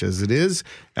 such as it is,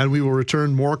 and we will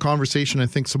return more conversation, I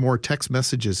think some more text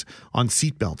messages on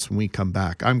seatbelts when we come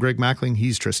back. I'm Greg Mackling.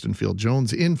 He's Tristan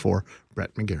Field-Jones in for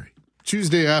Brett McGarry.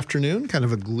 Tuesday afternoon, kind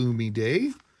of a gloomy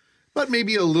day, but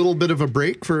maybe a little bit of a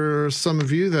break for some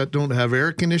of you that don't have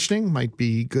air conditioning. Might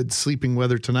be good sleeping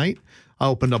weather tonight. I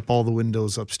opened up all the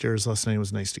windows upstairs last night. It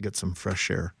was nice to get some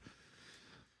fresh air.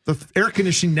 The air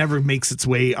conditioning never makes its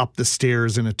way up the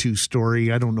stairs in a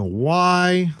 2-story. I don't know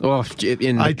why. Oh,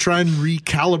 I try and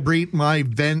recalibrate my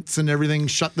vents and everything,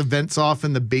 shut the vents off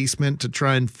in the basement to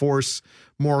try and force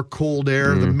more cold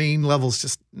air. The main level's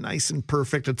just nice and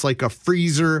perfect. It's like a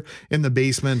freezer in the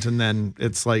basement, and then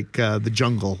it's like the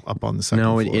jungle up on the second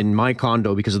floor. In my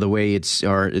condo, because of the way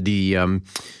the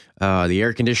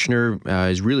air conditioner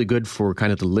is really good for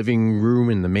kind of the living room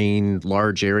and the main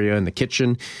large area in the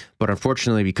kitchen. But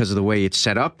unfortunately, because of the way it's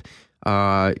set up,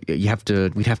 we'd have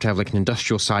to have like an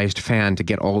industrial sized fan to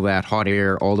get all that hot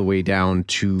air all the way down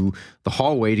to the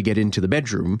hallway to get into the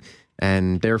bedroom.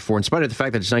 And therefore, in spite of the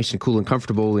fact that it's nice and cool and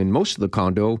comfortable in most of the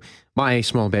condo, my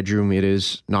small bedroom, it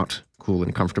is not cool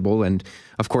and comfortable. And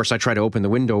of course, I try to open the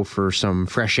window for some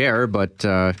fresh air. But,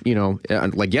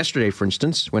 like yesterday, for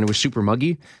instance, when it was super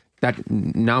muggy,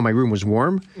 now my room was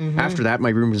warm. Mm-hmm. After that, my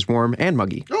room was warm and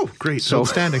muggy. Oh, great. So,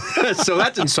 outstanding. So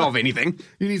that didn't solve anything.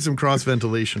 You need some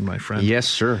cross-ventilation, my friend. Yes,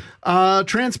 sir.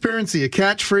 Transparency, a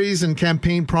catchphrase and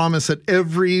campaign promise at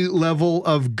every level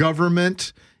of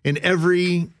government, in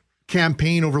every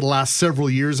campaign over the last several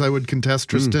years, I would contest,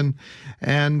 Tristan.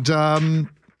 And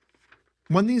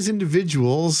when these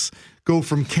individuals go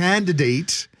from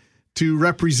candidate to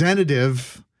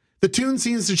representative, the tune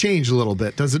seems to change a little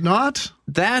bit, does it not?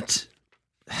 That,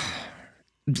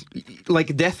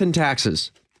 like death and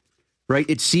taxes, right?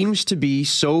 It seems to be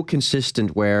so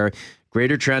consistent where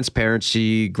greater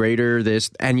transparency, greater this,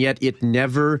 and yet it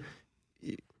never,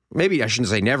 maybe I shouldn't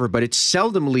say never, but it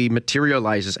seldomly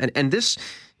materializes. And this,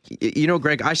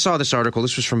 Greg, I saw this article.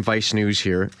 This was from Vice News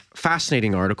here.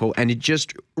 Fascinating article. And it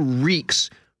just reeks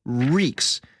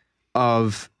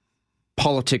of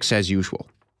politics as usual.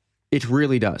 It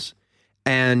really does.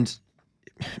 And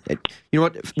you know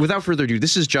what? Without further ado,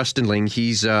 this is Justin Ling.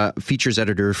 He's features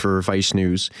editor for Vice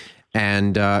News.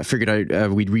 And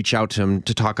figured we'd reach out to him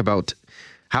to talk about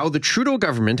how the Trudeau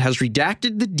government has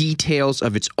redacted the details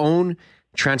of its own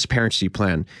transparency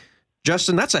plan.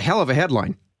 Justin, that's a hell of a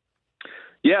headline.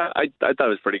 Yeah, I thought it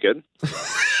was pretty good.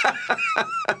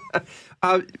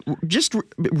 Just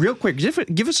real quick,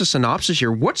 give us a synopsis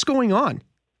here. What's going on?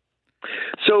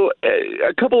 So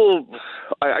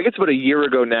I guess about a year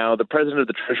ago now, the president of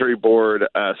the Treasury Board,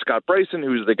 Scott Bryson,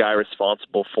 who's the guy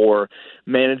responsible for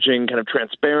managing kind of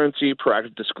transparency,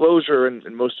 proactive disclosure, and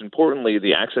most importantly,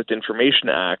 the Access to Information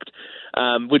Act,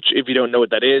 which, if you don't know what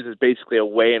that is basically a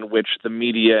way in which the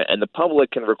media and the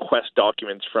public can request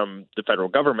documents from the federal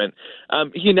government.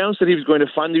 He announced that he was going to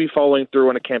finally be following through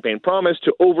on a campaign promise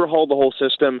to overhaul the whole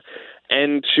system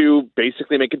and to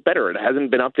basically make it better. It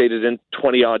hasn't been updated in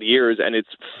 20-odd years, and it's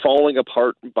falling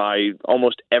apart by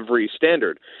almost every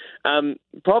standard.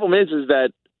 Problem is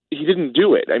that he didn't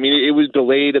do it. I mean, it was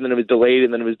delayed, and then it was delayed,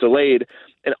 and then it was delayed.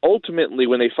 And ultimately,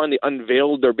 when they finally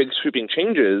unveiled their big sweeping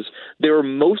changes, they were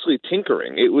mostly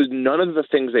tinkering. It was none of the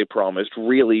things they promised,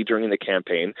 really, during the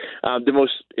campaign. The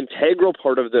most integral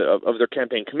part of their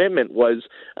campaign commitment was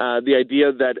the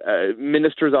idea that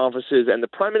ministers' offices and the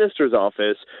Prime Minister's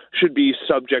office should be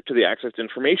subject to the Access to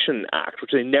Information Act,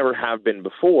 which they never have been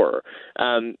before.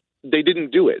 They didn't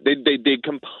do it. They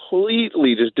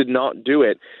completely just did not do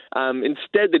it.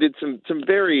 Instead, they did some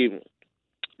very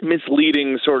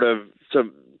misleading sort of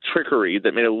some trickery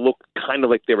that made it look kind of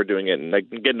like they were doing it, and I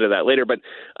can get into that later. But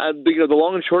the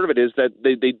long and short of it is that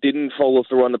they didn't follow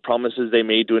through on the promises they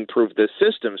made to improve this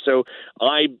system. So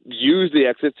I used the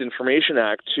Access to Information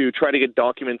Act to try to get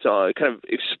documents kind of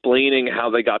explaining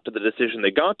how they got to the decision they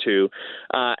got to,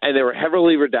 and they were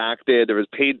heavily redacted. There was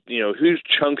paid, huge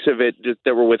chunks of it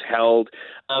that were withheld,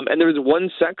 and there was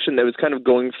one section that was kind of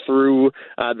going through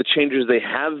the changes they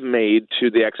have made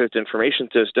to the Access to Information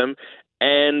system,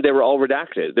 and they were all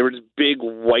redacted. There were just big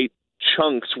white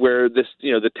chunks where this,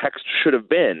 the text should have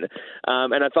been.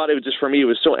 And I thought it was just, for me, it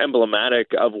was so emblematic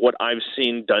of what I've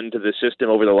seen done to the system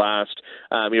over the last,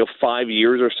 5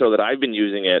 years or so that I've been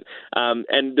using it.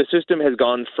 And the system has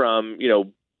gone from,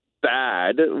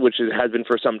 bad, which it has been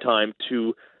for some time,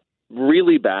 to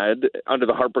really bad under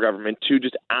the Harper government, to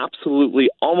just absolutely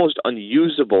almost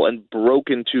unusable and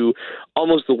broken to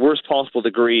almost the worst possible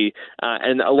degree.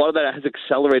 And a lot of that has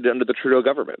accelerated under the Trudeau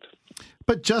government.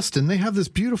 But Justin, they have this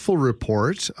beautiful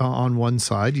report. On one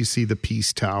side, you see the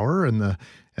Peace Tower and the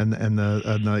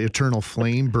eternal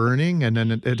flame burning, and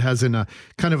then it has in a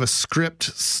kind of a script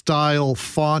style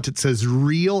font. It says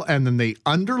 "real," and then they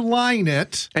underline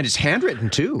it, and it's handwritten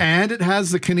too. And it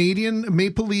has the Canadian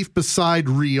maple leaf beside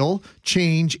 "real"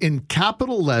 change in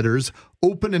capital letters.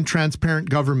 Open and transparent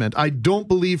government. I don't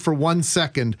believe for 1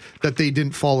 second that they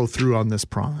didn't follow through on this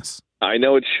promise. I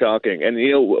know it's shocking. And,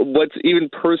 what's even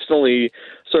personally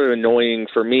sort of annoying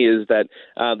for me is that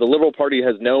the Liberal Party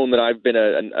has known that I've been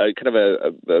a kind of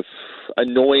a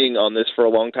annoying on this for a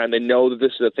long time. They know that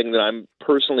this is a thing that I'm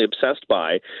personally obsessed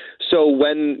by. So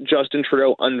when Justin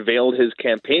Trudeau unveiled his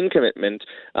campaign commitment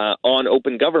on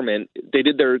open government, they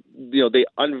did they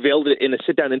unveiled it in a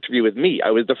sit-down interview with me.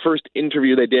 I was the first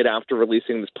interview they did after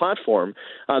releasing this platform,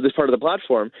 this part of the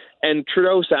platform. And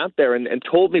Trudeau sat there and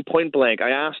told me point blank. I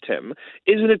asked him,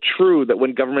 "Isn't it true that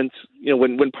when governments,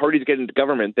 when parties get into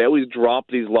government, they always drop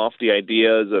these lofty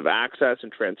ideas of access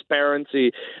and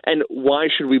transparency? And why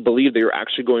should we believe that you're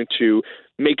actually going to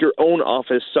make your own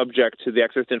office subject to the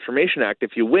Access to Information Act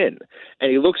if you win?"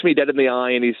 And he looks me dead in the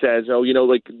eye and he says, "Oh,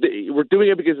 we're doing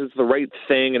it because it's the right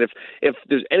thing. And if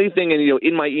there's anything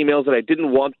in my emails that I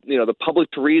didn't want the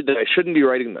public to read, then I shouldn't be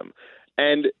writing them."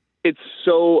 And it's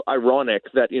so ironic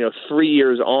that 3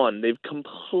 years on, they've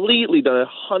completely done a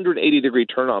 180-degree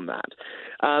turn on that.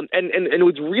 And it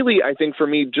was really, I think, for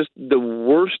me, just the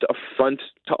worst affront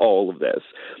to all of this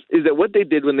is that what they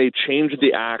did when they changed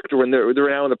the act, or when they're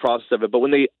now in the process of it, but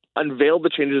when they unveiled the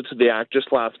changes to the act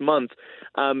just last month,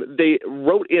 they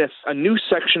wrote in a new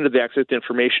section of the Access to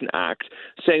Information Act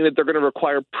saying that they're going to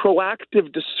require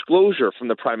proactive disclosure from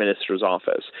the Prime Minister's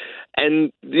office.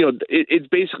 And, it's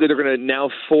basically they're going to now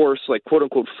force, quote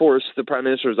unquote, force the Prime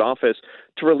Minister's office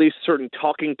to release certain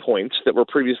talking points that were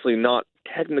previously not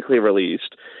technically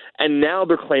released. And now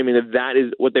they're claiming that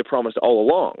is what they promised all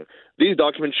along. These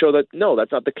documents show that, no,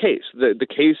 that's not the case. The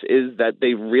case is that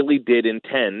they really did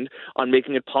intend on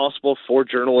making it possible for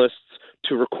journalists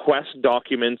to request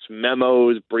documents,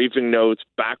 memos, briefing notes,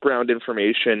 background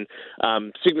information,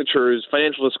 signatures,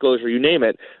 financial disclosure, you name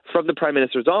it, from the Prime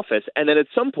Minister's office. And then at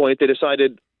some point they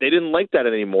decided they didn't like that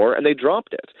anymore, and they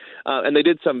dropped it. And they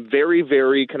did some very,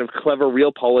 very kind of clever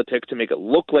realpolitik to make it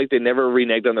look like they never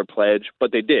reneged on their pledge,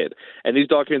 but they did. And these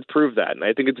documents prove that. And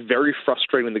I think it's very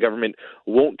frustrating when the government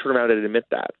won't turn around and admit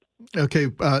that. Okay,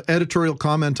 editorial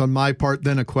comment on my part,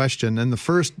 then a question. And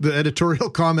the editorial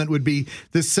comment would be,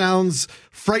 this sounds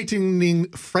scarily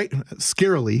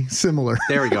similar.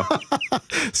 There we go.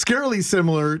 Scarily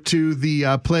similar to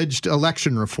the pledged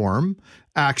election reform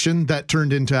action that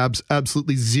turned into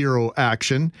absolutely zero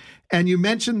action. And you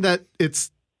mentioned that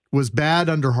it was bad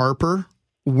under Harper,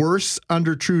 worse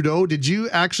under Trudeau. Did you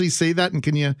actually say that? And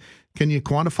can you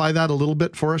quantify that a little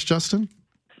bit for us, Justin?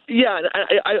 Yeah,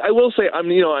 I will say,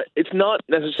 it's not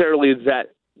necessarily that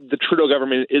the Trudeau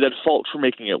government is at fault for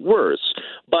making it worse,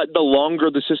 but the longer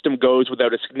the system goes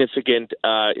without a significant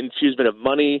infusement of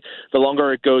money, the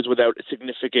longer it goes without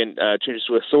significant changes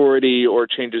to authority or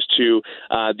changes to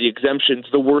the exemptions,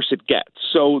 the worse it gets.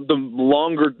 So the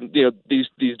longer these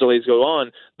delays go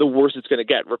on, the worse it's going to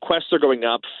get. Requests are going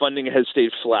up, funding has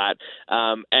stayed flat,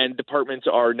 and departments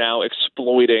are now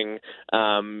exploiting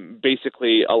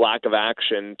basically a lack of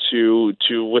action to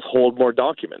withhold more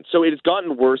documents. So it has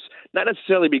gotten worse, not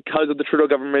necessarily because of the Trudeau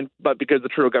government, but because the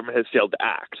Trudeau government has failed to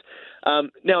act.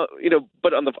 Now,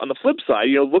 but on the flip side,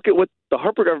 look at what the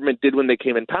Harper government did when they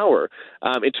came in power.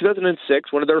 In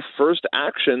 2006, one of their first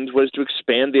actions was to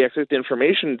expand the Access to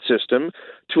Information system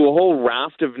to a whole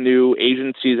raft of new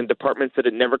agencies and departments that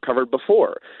it never covered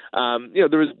before.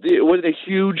 It wasn't a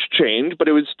huge change, but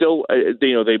it was still,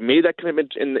 they made that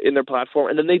commitment in their platform,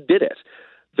 and then they did it.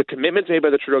 The commitments made by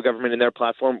the Trudeau government in their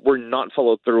platform were not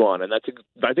followed through on, and that's,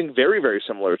 I think, very, very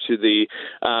similar to the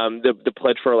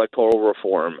pledge for electoral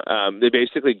reform. They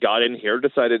basically got in here,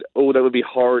 decided, that would be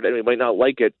hard, and we might not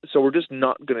like it, so we're just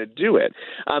not going to do it.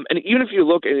 And even if you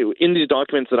look in these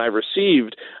documents that I've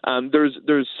received,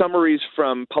 there's summaries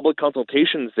from public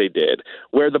consultations they did,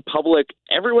 where the public,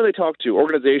 everyone they talked to,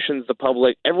 organizations, the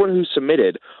public, everyone who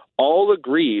submitted, all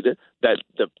agreed that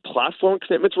the platform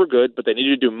commitments were good, but they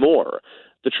needed to do more.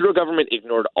 The Trudeau government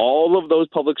ignored all of those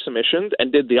public submissions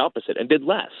and did the opposite and did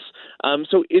less.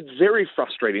 So it's very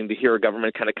frustrating to hear a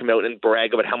government kind of come out and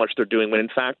brag about how much they're doing when, in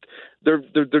fact, they're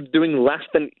doing less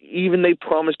than even they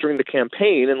promised during the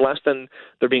campaign and less than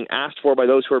they're being asked for by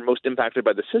those who are most impacted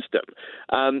by the system.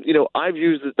 I've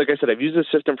used this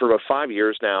system for about 5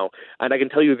 years now, and I can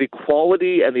tell you the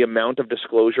quality and the amount of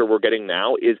disclosure we're getting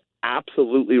now is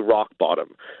absolutely rock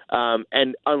bottom.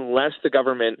 And unless the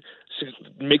government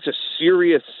makes a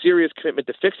serious commitment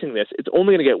to fixing this, it's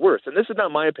only going to get worse. And this is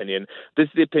not my opinion. This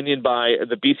is the opinion by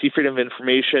the BC Freedom of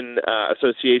Information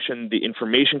Association, the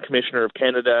Information Commissioner of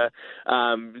Canada,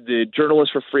 the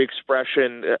Journalists for Free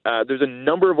Expression. There's a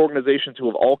number of organizations who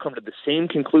have all come to the same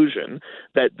conclusion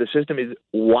that the system is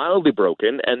wildly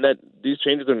broken and that these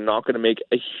changes are not going to make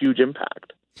a huge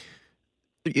impact.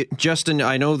 Justin,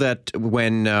 I know that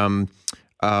when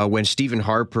when Stephen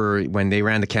Harper, when they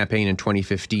ran the campaign in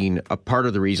 2015, a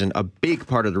big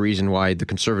part of the reason why the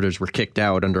Conservatives were kicked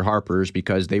out under Harper is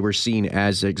because they were seen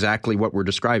as exactly what we're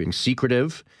describing: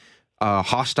 secretive,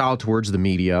 hostile towards the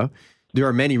media. There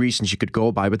are many reasons you could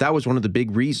go by, but that was one of the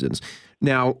big reasons.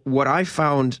 Now, what I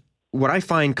find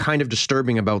kind of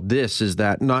disturbing about this is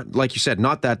that, not like you said,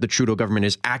 not that the Trudeau government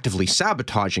is actively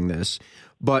sabotaging this,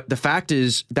 but the fact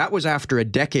is that was after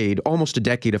almost a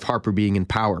decade of Harper being in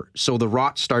power. So the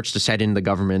rot starts to set in the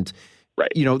government.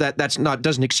 Right. You know,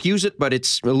 doesn't excuse it, but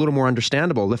it's a little more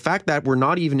understandable. The fact that we're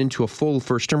not even into a full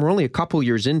first term, we're only a couple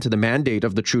years into the mandate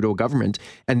of the Trudeau government,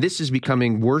 and this is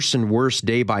becoming worse and worse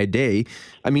day by day.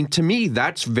 I mean, to me,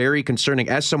 that's very concerning.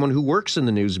 As someone who works in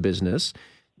the news business,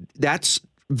 that's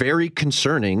very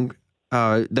concerning.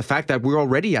 The fact that we're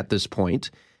already at this point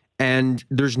and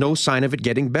there's no sign of it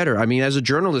getting better. I mean, as a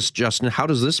journalist, Justin, how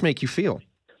does this make you feel?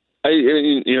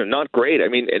 Not great. I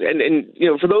mean,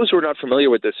 and for those who are not familiar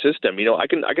with this system, I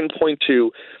can point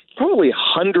to probably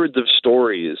hundreds of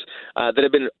stories that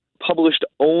have been published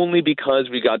only because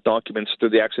we got documents through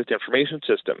the Access to Information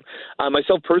system.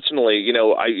 Myself personally,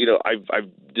 I've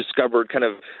discovered kind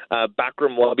of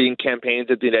backroom lobbying campaigns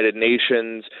at the United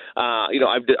Nations.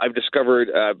 I've discovered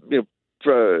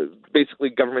basically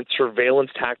government surveillance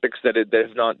tactics that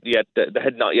had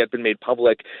not yet been made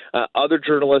public. Other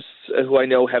journalists who I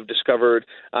know have discovered,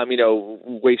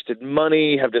 wasted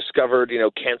money, have discovered,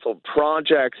 canceled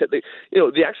projects.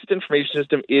 The Access to Information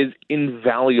system is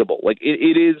invaluable. Like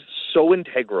it is so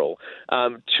integral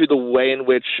to the way in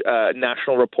which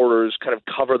national reporters kind of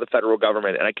cover the federal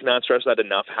government, and I cannot stress that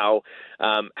enough. How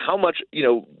much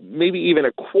maybe even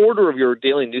a quarter of your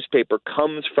daily newspaper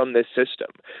comes from this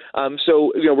system.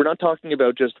 So we're not talking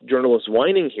about just journalists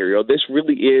whining here. This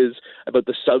really is about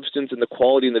the substance and the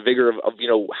quality and the vigor of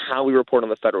how we report on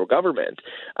the federal government.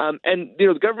 And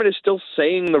the government is still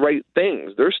saying the right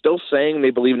things. They're still saying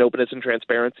they believe in openness and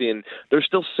transparency, and they're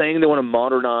still saying they want to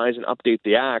modernize and update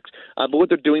the act. But what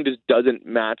they're doing just doesn't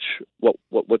match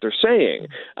what they're saying.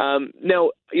 Now,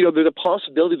 there's a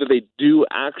possibility that they do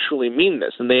actually mean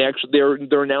this, and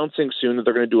they're announcing soon that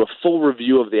they're going to do a full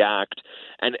review of the act.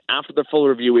 And after the full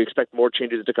review, we expect more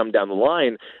changes to come down the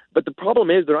line. But the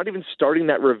problem is they're not even starting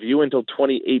that review until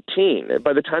 2018.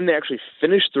 By the time they actually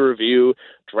finish the review,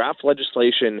 draft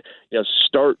legislation,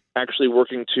 start actually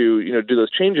working to do those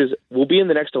changes, we'll be in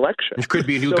the next election. There could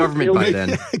be a new government by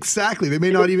then. Exactly. They may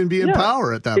not even be in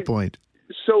power at that point.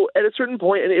 So at a certain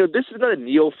point, and this is not a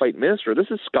neophyte minister. This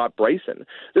is Scott Bryson.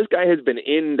 This guy has been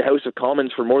in the House of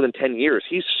Commons for more than 10 years.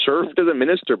 He's served as a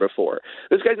minister before.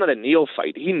 This guy's not a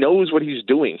neophyte. He knows what he's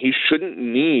doing. He shouldn't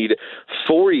need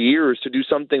 4 years to do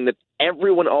something that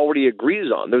everyone already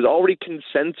agrees on. There's already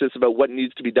consensus about what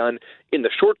needs to be done in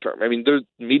the short term. I mean, there's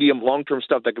medium, long-term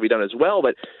stuff that could be done as well,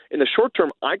 but in the short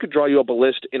term, I could draw you up a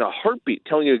list in a heartbeat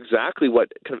telling you exactly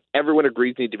what kind of everyone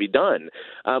agrees need to be done.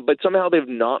 But somehow they've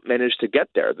not managed to get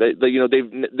there.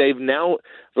 They've now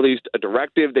released a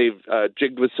directive. They've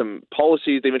jigged with some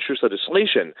policies. They've introduced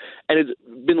legislation, and it's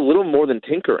been a little more than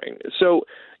tinkering. So,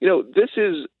 this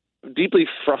is deeply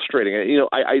frustrating.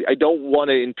 I don't want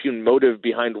to impugn motive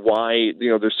behind why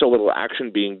there's so little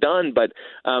action being done, but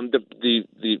the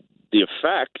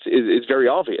effect is very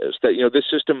obvious that this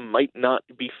system might not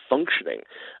be functioning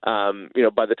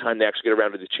by the time they actually get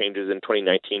around to the changes in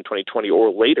 2019, 2020,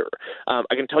 or later.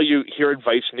 I can tell you here at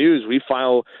Vice News, we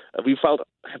filed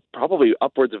probably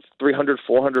upwards of 300,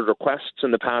 400 requests in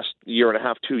the past year and a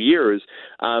half, 2 years,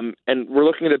 and we're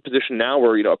looking at a position now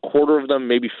where a quarter of them,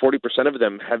 maybe 40% of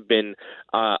them, have been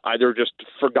either just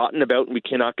forgotten about and we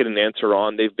cannot get an answer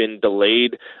on. They've been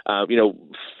delayed, 4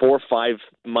 or 5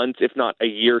 months, if not a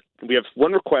year. We have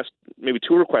one request, maybe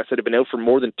two requests that have been out for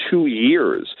more than 2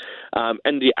 years,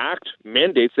 and the Act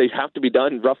mandates they have to be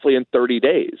done roughly in 30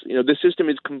 days. The system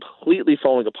is completely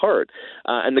falling apart,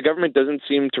 and the government doesn't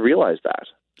seem to realize that.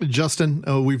 Justin,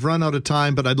 we've run out of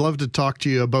time, but I'd love to talk to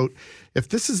you about if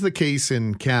this is the case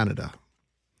in Canada.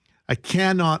 I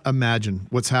cannot imagine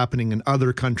what's happening in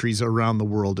other countries around the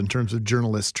world in terms of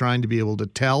journalists trying to be able to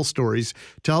tell stories,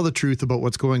 tell the truth about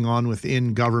what's going on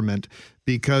within government,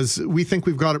 because we think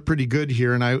we've got it pretty good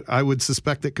here. And I would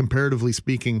suspect that comparatively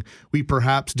speaking, we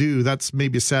perhaps do. That's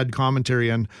maybe a sad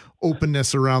commentary on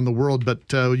openness around the world,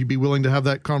 but would you be willing to have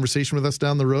that conversation with us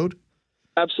down the road?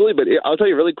 Absolutely, but I'll tell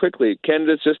you really quickly,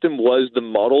 Canada's system was the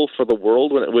model for the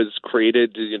world when it was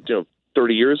created,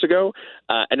 30 years ago,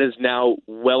 and is now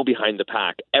well behind the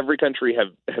pack. Every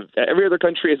other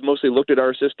country has mostly looked at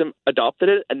our system, adopted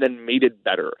it, and then made it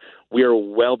better. We are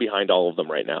well behind all of them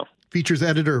right now. Features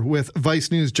editor with Vice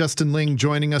News, Justin Ling,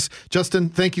 joining us. Justin,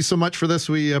 thank you so much for this.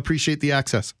 We appreciate the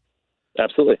access.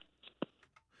 Absolutely.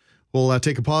 We'll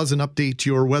take a pause and update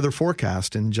your weather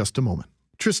forecast in just a moment.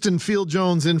 Tristan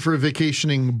Field-Jones in for a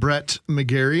vacationing Brett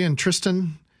McGarry. And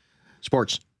Tristan?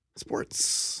 Sports.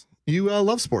 You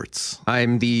love sports.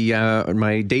 I'm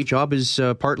my day job is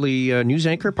partly news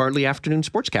anchor, partly afternoon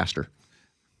sportscaster.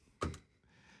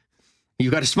 You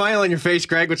got a smile on your face,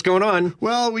 Greg. What's going on?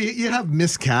 Well, you have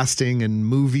miscasting in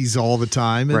movies all the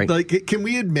time. And right. Can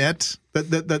we admit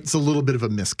that's a little bit of a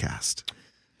miscast?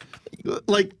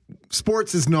 Like,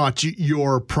 sports is not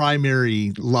your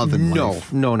primary love in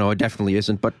life. No, it definitely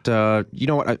isn't. But you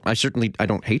know what? I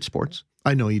don't hate sports.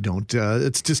 I know you don't.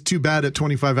 It's just too bad at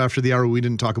 25 after the hour we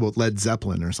didn't talk about Led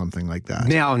Zeppelin or something like that.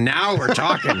 Now we're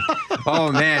talking.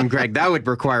 Oh, man, Greg, that would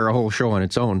require a whole show on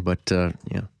its own. But,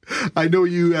 yeah. I know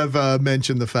you have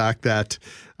mentioned the fact that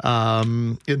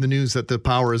in the news that the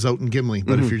power is out in Gimli,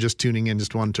 but if you're just tuning in,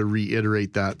 just wanted to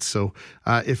reiterate that. So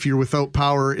if you're without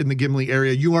power in the Gimli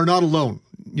area, you are not alone.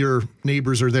 Your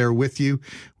neighbors are there with you.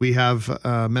 We have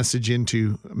a message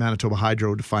into Manitoba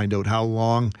Hydro to find out how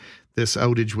long this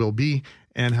outage will be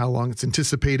and how long it's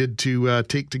anticipated to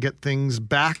take to get things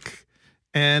back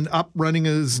and up running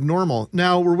as normal.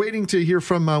 Now, we're waiting to hear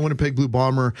from Winnipeg Blue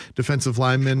Bomber defensive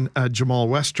lineman Jamal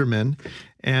Westerman.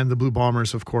 And the Blue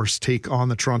Bombers, of course, take on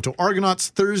the Toronto Argonauts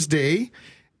Thursday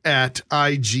at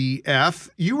IGF.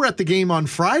 You were at the game on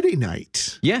Friday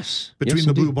night. Yes. Between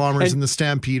the Blue Bombers and the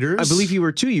Stampeders. I believe you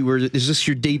were too. Is this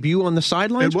your debut on the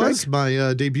sidelines, It was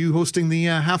my debut hosting the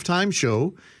halftime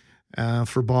show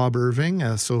for Bob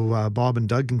Irving. So Bob and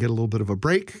Doug can get a little bit of a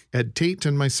break. Ed Tate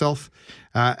and myself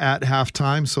at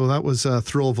halftime. So that was a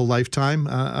thrill of a lifetime.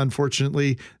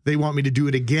 Unfortunately, they want me to do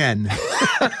it again.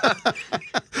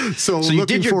 So you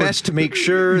did your best to make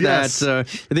sure that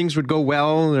things would go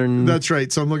well. And that's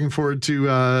right. So I'm looking forward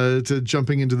to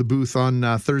jumping into the booth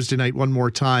on Thursday night one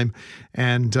more time.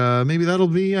 And maybe that'll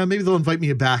be, maybe they'll invite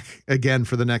me back again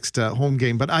for the next home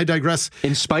game. But I digress.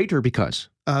 In spite or because?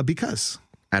 Because.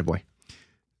 Attaboy.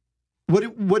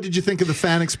 What did you think of the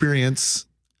fan experience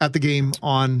at the game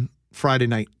on Friday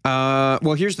night?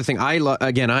 Well, here's the thing.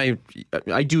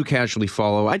 I do casually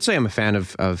follow. I'd say I'm a fan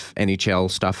of NHL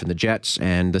stuff and the Jets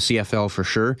and the CFL for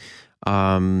sure.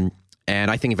 And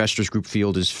I think Investors Group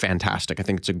Field is fantastic. I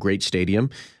think it's a great stadium.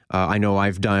 I know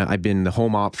I've been the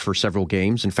home op for several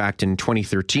games. In fact, in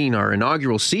 2013, our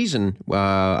inaugural season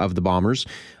of the Bombers,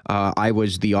 I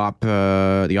was the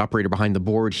operator behind the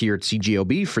board here at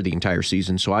CGLB for the entire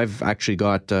season. So I've actually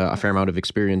got a fair amount of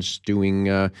experience doing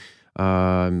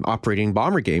operating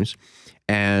Bomber games.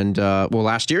 And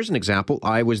last year, as an example,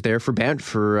 I was there for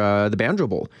the Banjo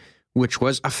Bowl, which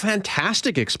was a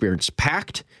fantastic experience,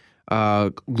 packed.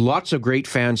 Lots of great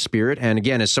fan spirit. And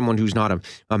again, as someone who's not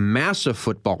a massive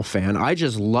football fan, I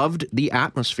just loved the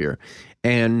atmosphere.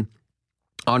 And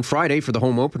on Friday for the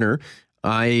home opener,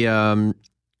 I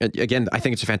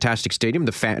think it's a fantastic stadium.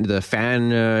 The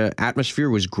fan atmosphere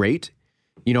was great.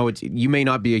 You know, you may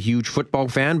not be a huge football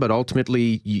fan, but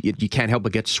ultimately you can't help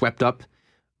but get swept up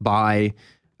by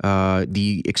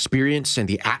the experience and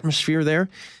the atmosphere there.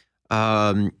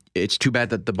 It's too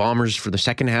bad that the Bombers for the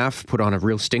second half put on a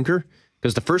real stinker,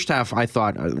 because the first half, I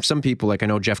thought some people, like I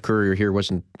know Jeff Courier here,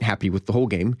 wasn't happy with the whole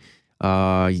game.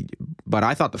 But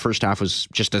I thought the first half was,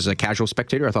 just as a casual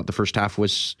spectator, I thought the first half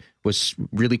was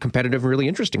really competitive and really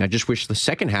interesting. I just wish the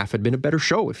second half had been a better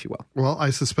show, if you will. Well, I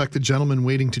suspect the gentleman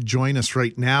waiting to join us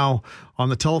right now on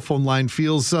the telephone line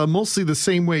feels mostly the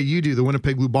same way you do. The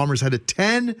Winnipeg Blue Bombers had a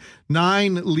 10-9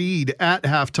 lead at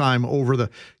halftime over the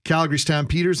Calgary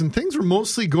Stampeders, and things were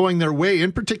mostly going their way,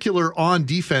 in particular on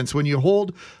defense. When you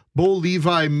hold Bo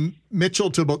Levi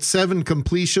Mitchell to about 7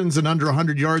 completions and under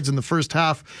 100 yards in the first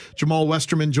half. Jamal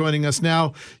Westerman joining us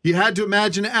now. You had to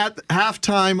imagine at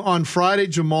halftime on Friday,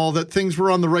 Jamal, that things were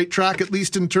on the right track, at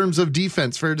least in terms of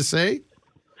defense. Fair to say?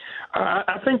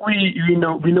 I think we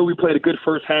know we played a good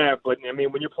first half, but I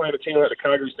mean, when you're playing a team like the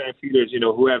Calgary Stampeders,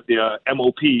 who have the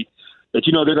MOP, that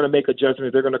they're going to make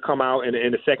adjustments. They're going to come out in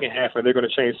the second half and they're going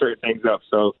to change certain things up.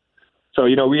 So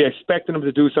we expected them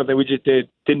to do something. We just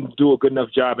didn't do a good enough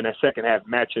job in that second half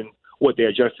matching what they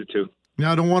adjusted to.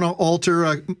 Now, I don't want to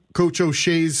alter Coach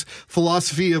O'Shea's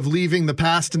philosophy of leaving the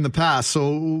past in the past,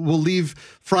 so we'll leave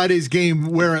Friday's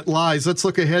game where it lies. Let's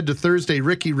look ahead to Thursday.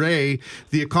 Ricky Ray,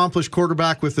 the accomplished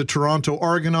quarterback with the Toronto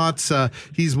Argonauts.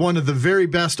 He's one of the very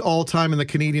best all-time in the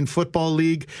Canadian Football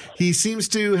League. He seems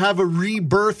to have a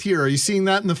rebirth here. Are you seeing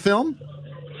that in the film?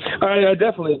 I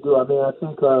definitely do. I mean, I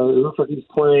think it looks like he's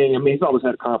playing. I mean, he's always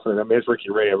had confidence. I mean, it's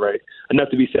Ricky Ray, right? Enough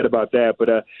to be said about that. But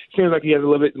it seems like he has a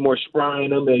little bit more spry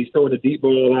in him, and he's throwing the deep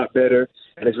ball a lot better.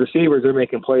 And his receivers are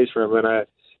making plays for him. And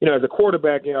as a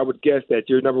quarterback, I would guess that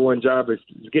your number one job is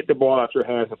to get the ball out your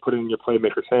hands and put it in your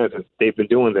playmakers' hands, and they've been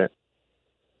doing that.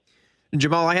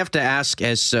 Jamal, I have to ask,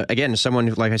 as again, someone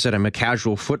who, like I said, I'm a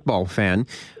casual football fan.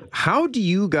 How do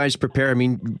you guys prepare? I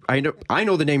mean, I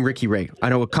know the name Ricky Ray. I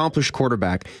know accomplished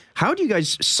quarterback. How do you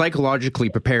guys psychologically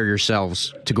prepare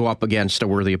yourselves to go up against a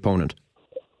worthy opponent?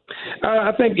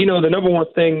 I think, the number one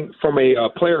thing from a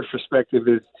player's perspective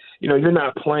is, you're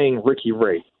not playing Ricky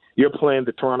Ray. You're playing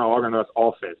the Toronto Argonauts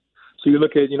offense. So you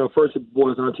look at, first it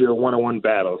boils down to your one-on-one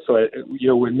battle. So,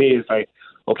 with me, it's like,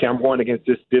 okay, I'm going against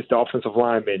this offensive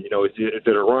lineman. Is it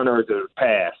a run or is it a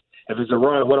pass? If it's a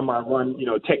run, what am I run,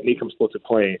 technique I'm supposed to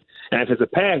play? And if it's a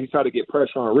pass, you try to get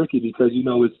pressure on Ricky because,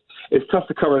 it's tough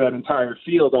to cover that entire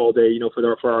field all day,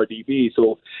 for our DB.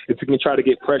 So if you can try to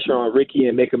get pressure on Ricky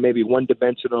and make him maybe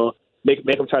one-dimensional, make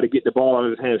him try to get the ball out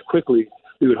of his hands quickly,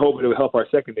 we would hope it would help our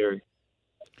secondary.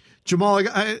 Jamal,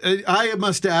 I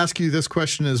must ask you this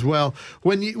question as well.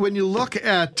 When you look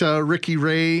at Ricky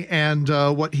Ray and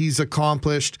what he's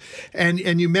accomplished, and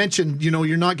you mentioned,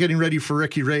 you're not getting ready for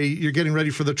Ricky Ray, you're getting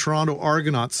ready for the Toronto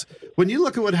Argonauts. When you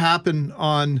look at what happened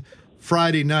on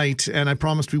Friday night, and I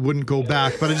promised we wouldn't go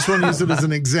back, but I just want to use it as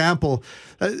an example.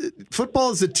 Football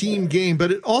is a team game,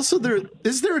 but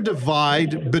is there a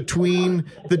divide between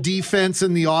the defense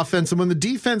and the offense? And when the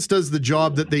defense does the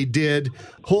job that they did,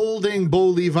 holding Bo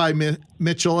Levi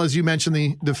Mitchell, as you mentioned,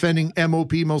 the defending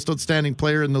MOP, most outstanding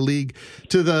player in the league,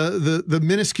 to the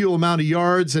minuscule amount of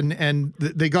yards, and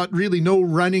they got really no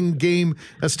running game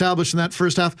established in that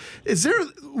first half. Is there,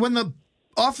 when the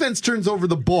offense turns over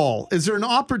the ball, is there an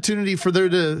opportunity for there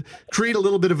to create a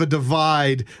little bit of a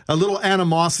divide, a little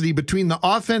animosity between the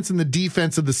offense and the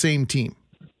defense of the same team?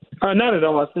 Not at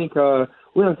all. I think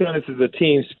we understand this is a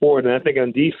team sport, and I think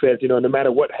on defense, no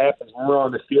matter what happens, when we're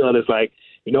on the field, it's like,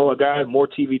 guys, more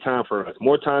TV time for us,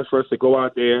 more time for us to go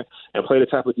out there and play the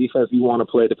type of defense we want to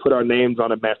play, to put our names on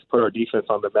the map, to put our defense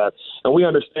on the map. And we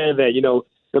understand that,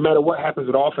 no matter what happens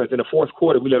with offense, in the fourth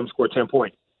quarter, we let them score 10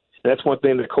 points. And that's one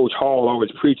thing that Coach Hall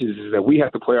always preaches, is that we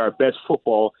have to play our best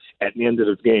football at the end of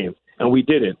the game. And we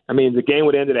didn't. I mean, the game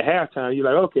would end at a halftime. You're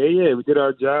like, okay, yeah, we did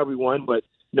our job, we won, but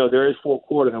there is 4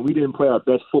 quarters, and we didn't play our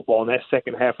best football in that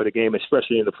second half of the game,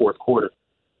 especially in the fourth quarter.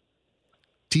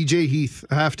 TJ Heath,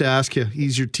 I have to ask you,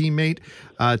 he's your teammate,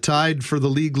 tied for the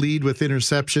league lead with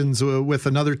interceptions with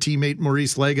another teammate,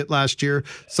 Maurice Leggett, last year.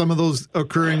 Some of those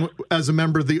occurring as a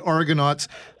member of the Argonauts.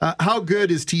 How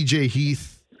good is TJ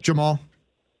Heath, Jamal?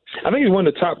 I think he's one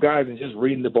of the top guys in just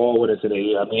reading the ball when it's in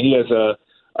the air. I mean, he has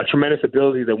a tremendous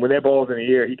ability that when that ball's in the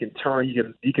air, he can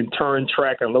turn,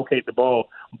 track, and locate the ball.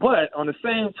 But on the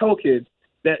same token,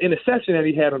 that interception that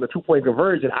he had on the 2-point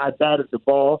conversion, I batted the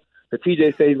ball. The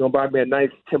TJ said he's going to buy me a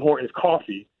nice Tim Hortons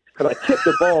coffee because I tipped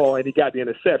the ball and he got the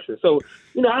interception. So,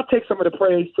 I'll take some of the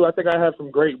praise, too. I think I have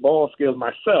some great ball skills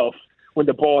myself. When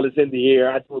the ball is in the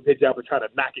air, I do a good job of trying to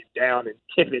knock it down and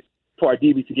tip it for our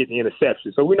DB to get the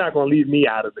interception. So we're not going to leave me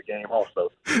out of the game also.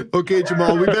 Okay,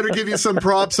 Jamal, we better give you some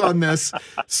props on this.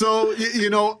 So,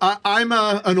 I'm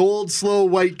an old, slow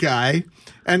white guy.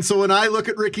 And so when I look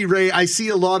at Ricky Ray, I see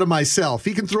a lot of myself.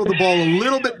 He can throw the ball a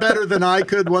little bit better than I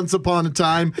could once upon a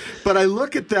time. But I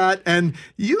look at that, and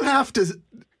you have to...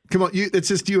 Come on, it's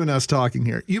just you and us talking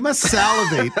here. You must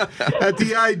salivate at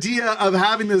the idea of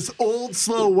having this old,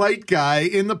 slow white guy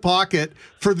in the pocket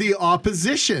for the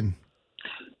opposition.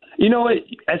 You know what?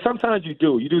 And sometimes you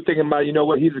do. You do thinking about,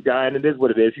 he's a guy, and it is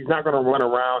what it is. He's not going to run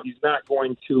around. He's not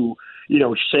going to,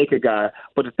 shake a guy.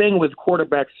 But the thing with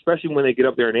quarterbacks, especially when they get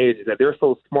up there in age, is that they're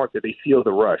so smart that they feel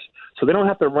the rush. So they don't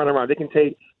have to run around. They can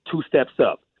take 2 steps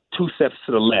up, 2 steps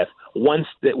to the left, one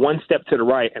step to the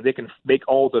right, and they can make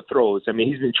all the throws. I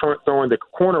mean, he's been throwing the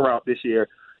corner route this year,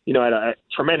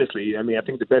 tremendously. I mean, I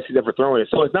think the best he's ever thrown it.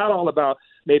 So it's not all about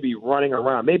maybe running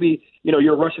around. Maybe,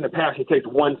 you're rushing the pass, he takes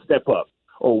 1 step up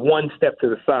or 1 step to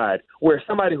the side, where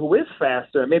somebody who is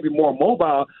faster and maybe more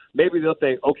mobile, maybe they'll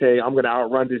think, okay, I'm going to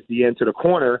outrun this DN to the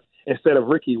corner instead of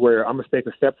Ricky, where I'm going to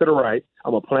take a step to the right,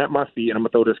 I'm going to plant my feet, and I'm going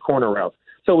to throw this corner route.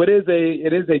 So it is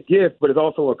a gift, but it's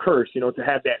also a curse, to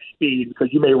have that speed, because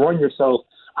you may run yourself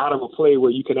out of a play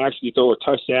where you can actually throw a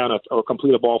touchdown or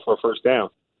complete a ball for a first down.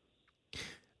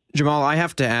 Jamal, I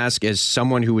have to ask, as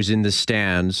someone who was in the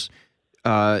stands,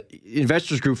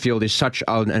 Investors Group Field is such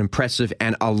an impressive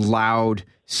and a loud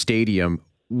stadium.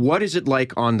 What is it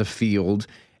like on the field?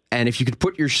 And if you could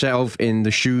put yourself in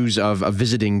the shoes of a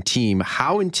visiting team,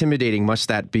 how intimidating must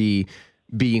that be,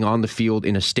 being on the field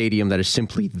in a stadium that is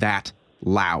simply that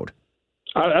loud?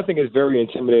 I think it's very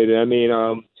intimidating. I mean,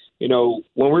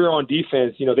 when we were on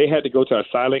defense, they had to go to a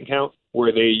silent count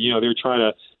where they're trying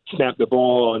to snap the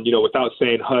ball and, without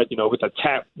saying hut, with a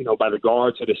tap, by the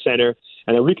guard to the center.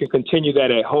 And then we can continue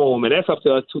that at home. And that's up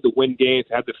to us to win games,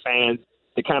 to have the fans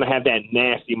to kind of have that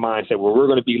nasty mindset where we're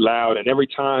going to be loud. And every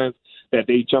time that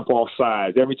they jump off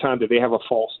sides, every time that they have a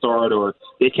false start or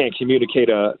they can't communicate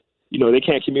a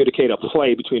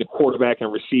play between a quarterback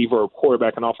and receiver or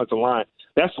quarterback and offensive line,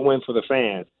 that's a win for the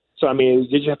fans. So, I mean,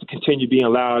 you just have to continue being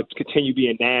loud, continue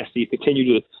being nasty, continue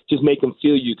to just make them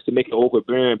feel you, to make it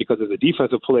overbearing. Because as a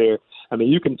defensive player, I mean,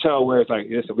 you can tell where it's like,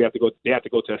 listen, they have to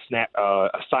go to a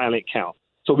silent count,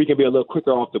 so we can be a little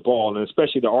quicker off the ball. And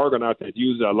especially the Argonauts that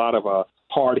use a lot of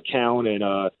hard count and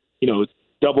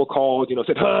double calls,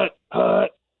 said hut.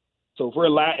 So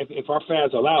if our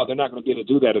fans are loud, they're not going to be able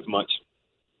to do that as much.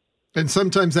 And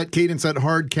sometimes that cadence, that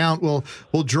hard count will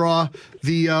draw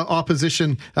the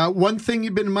opposition. One thing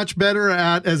you've been much better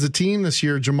at as a team this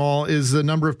year, Jamal, is the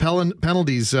number of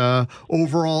penalties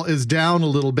overall is down a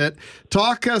little bit.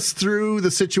 Talk us through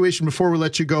the situation before we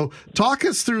let you go. Talk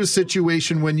us through a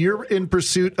situation when you're in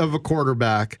pursuit of a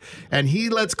quarterback and he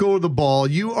lets go of the ball.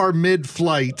 You are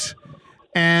mid-flight.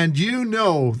 And you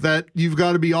know that you've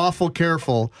got to be awful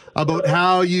careful about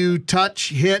how you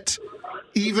touch, hit,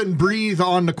 even breathe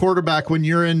on the quarterback when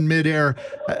you're in midair.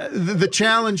 The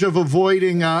challenge of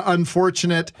avoiding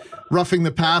unfortunate roughing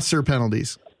the passer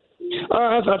penalties.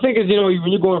 I think it's,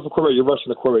 when you're going for quarterback, you're rushing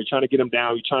the quarterback. You're trying to get him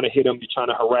down. You're trying to hit him. You're trying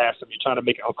to harass him. You're trying to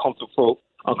make it uncomfortable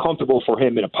for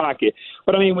him in a pocket.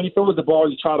 But, I mean, when he throws the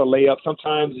ball, you try to lay up.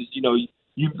 Sometimes, you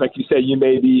like you said, you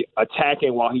may be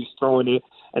attacking while he's throwing it.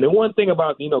 And the one thing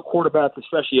about, quarterbacks,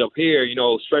 especially up here, you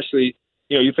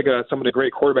think of some of the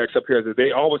great quarterbacks up here, is that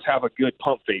they always have a good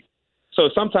pump fake. So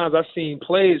sometimes I've seen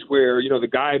plays where, the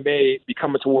guy may be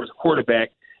coming towards the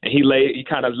quarterback and he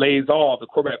kind of lays off. The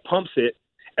quarterback pumps it.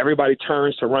 Everybody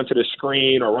turns to run to the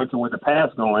screen or run to where the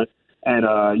pass going. And,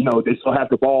 they still have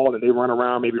the ball and they run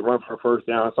around, maybe run for a first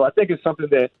down. So I think it's something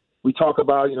that we talk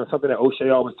about, something that O'Shea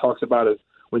always talks about is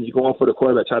when you go on for the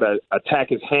quarterback, try to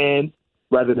attack his hand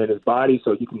rather than his body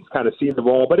so you can kind of see the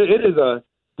ball. But it is a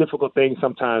difficult thing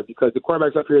sometimes because the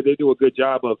quarterbacks up here, they do a good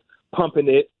job of pumping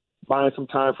it, buying some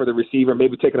time for the receiver,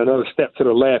 maybe taking another step to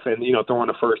the left and, throwing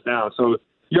a first down. So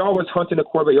you're always hunting the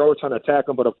quarterback. You're always trying to attack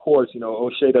him. But, of course,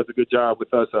 O'Shea does a good job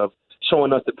with us of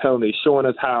showing us the penalties, showing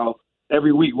us how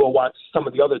every week we'll watch some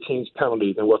of the other teams'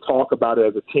 penalties and we'll talk about it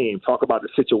as a team, talk about the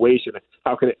situation,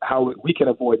 how we can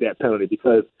avoid that penalty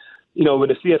because, in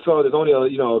the CFL, there's only,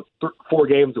 4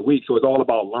 games a week. So it's all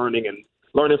about learning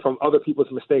from other people's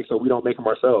mistakes so we don't make them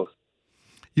ourselves.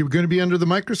 You're going to be under the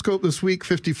microscope this week,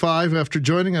 55, after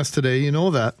joining us today. You know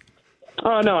that.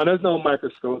 Oh, no, there's no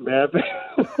microscope, man. Get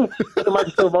the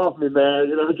microscope off me,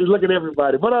 man. Just look at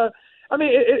everybody. But, I mean,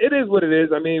 it is what it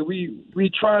is. I mean,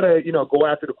 we try to, go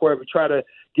after the quarterback. We try to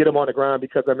get him on the ground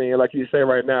because, I mean, like you say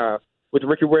right now, with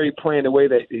Ricky Ray playing the way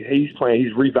that he's playing,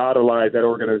 he's revitalized that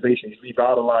organization. He's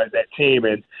revitalized that team.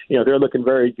 And, they're looking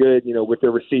very good, with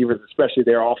their receivers, especially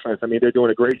their offense. I mean, they're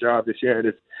doing a great job this year.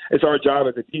 And it's our job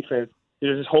as a defense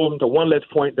to just hold them to one less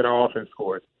point than our offense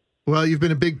scores. Well, you've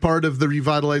been a big part of the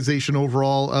revitalization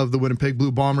overall of the Winnipeg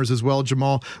Blue Bombers as well,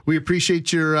 Jamal. We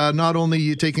appreciate your not only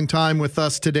you taking time with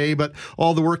us today, but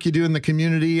all the work you do in the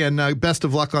community. And best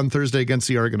of luck on Thursday against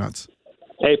the Argonauts.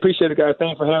 Hey, appreciate it, guys.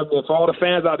 Thanks for having me. And for all the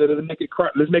fans out there, let's make it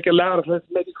loud. Let's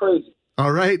make it crazy.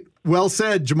 All right. Well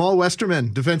said. Jamal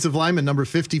Westerman, defensive lineman, number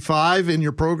 55 in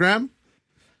your program,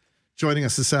 joining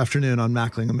us this afternoon on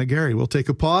Mackling and McGarry. We'll take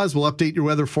a pause. We'll update your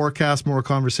weather forecast, more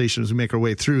conversation as we make our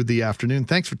way through the afternoon.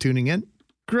 Thanks for tuning in.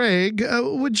 Greg,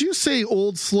 would you say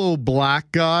old, slow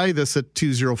black guy? This at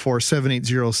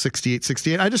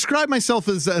 204-780-6868. I describe myself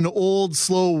as an old,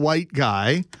 slow white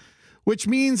guy, which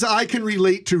means I can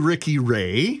relate to Ricky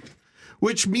Ray,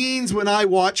 which means when I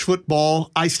watch football,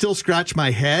 I still scratch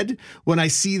my head when I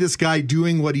see this guy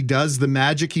doing what he does, the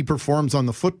magic he performs on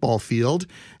the football field.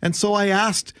 And so I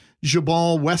asked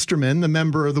Jamal Westerman, the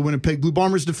member of the Winnipeg Blue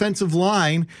Bombers defensive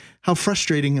line, how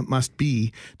frustrating it must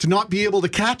be to not be able to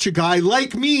catch a guy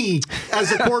like me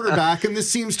as a quarterback. And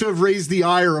this seems to have raised the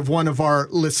ire of one of our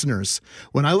listeners.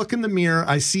 When I look in the mirror,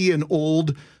 I see an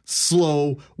old,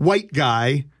 slow, white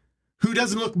guy who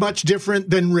doesn't look much different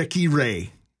than Ricky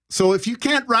Ray. So if you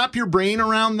can't wrap your brain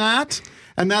around that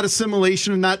and that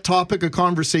assimilation and that topic of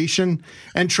conversation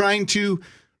and trying to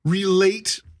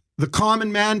relate the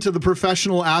common man to the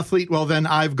professional athlete, well, then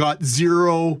I've got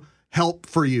zero help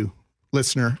for you,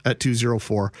 listener, at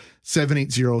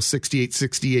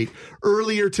 204-780-6868.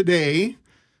 Earlier today,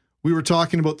 we were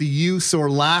talking about the use or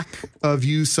lack of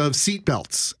use of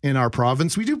seatbelts in our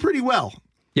province. We do pretty well.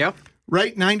 Yep.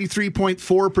 right? 93.4%,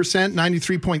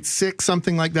 93.6%,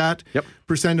 something like that. Yep.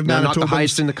 Percent of Now, Manitobans. not the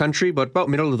highest in the country, but about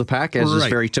middle of the pack, as is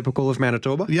very typical of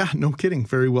Manitoba. Yeah, no kidding.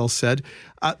 Very well said.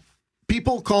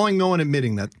 People calling, no one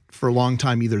admitting that for a long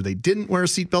time either they didn't wear a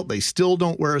seatbelt, they still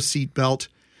don't wear a seatbelt.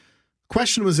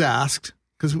 Question was asked,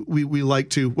 because we like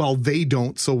to, well, they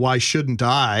don't, so why shouldn't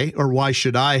I, or why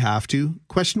should I have to?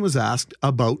 Question was asked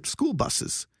about school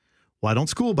buses. Why don't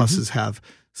school buses have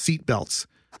seatbelts?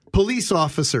 Police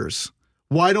officers,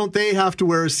 why don't they have to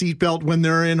wear a seatbelt when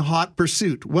they're in hot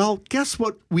pursuit? Well, guess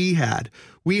what we had?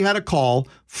 We had a call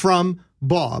from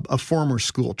Bob, a former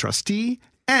school trustee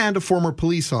and a former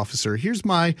police officer. Here's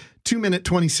my 2-minute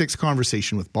 26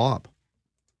 conversation with Bob.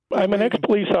 I'm an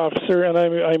ex-police officer, and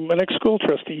I'm an ex-school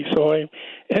trustee, so an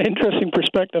interesting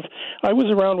perspective. I was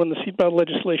around when the seatbelt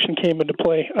legislation came into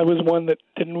play. I was one that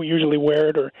didn't usually wear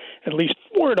it, or at least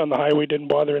wore it on the highway, didn't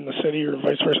bother in the city, or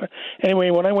vice versa.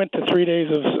 Anyway, when I went to 3 days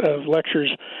of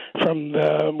lectures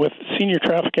with senior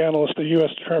traffic analyst of the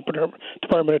U.S.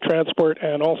 Department of Transport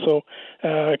and also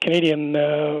Canadian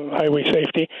highway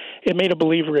safety, it made a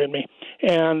believer in me.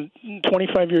 And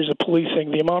 25 years of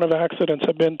policing, the amount of accidents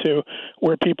I've been to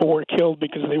where people were killed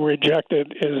because they were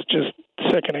ejected is just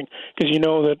sickening, because you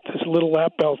know that this little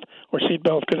lap belt or seat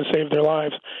belt could have saved their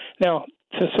lives. Now,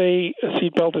 to say a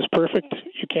seat belt is perfect,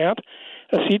 you can't.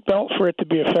 A seat belt, for it to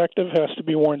be effective, has to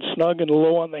be worn snug and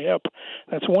low on the hip.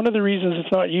 That's one of the reasons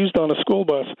it's not used on a school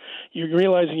bus. You're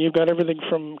realizing you've got everything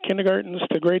from kindergartens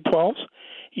to grade 12s.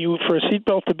 For a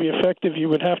seatbelt to be effective, you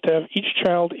would have to have each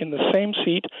child in the same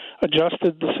seat,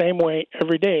 adjusted the same way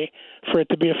every day for it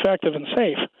to be effective and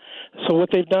safe. So what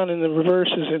they've done in the reverse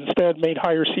is instead made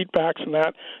higher seat backs than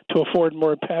that to afford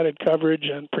more padded coverage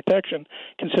and protection,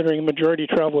 considering majority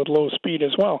travel at low speed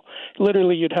as well.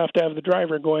 Literally, you'd have to have the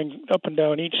driver going up and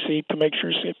down each seat to make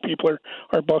sure people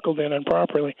are buckled in and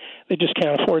properly. They just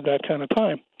can't afford that kind of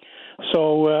time.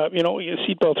 So,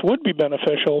 seatbelts would be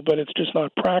beneficial, but it's just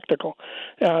not practical.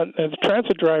 The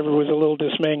transit driver was a little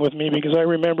dismaying with me, because I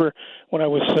remember when I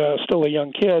was still a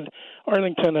young kid,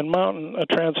 Arlington and Mountain, a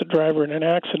transit driver in an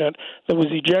accident that was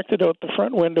ejected out the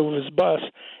front window of his bus.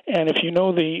 And if you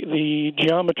know the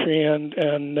geometry and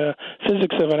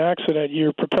physics of an accident,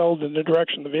 you're propelled in the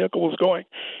direction the vehicle was going.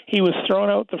 He was thrown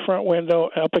out the front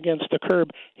window up against the curb.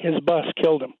 His bus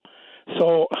killed him.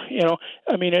 So,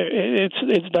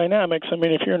 it's dynamics. I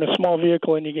mean, if you're in a small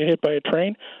vehicle and you get hit by a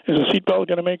train, is a seatbelt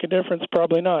going to make a difference?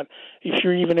 Probably not. If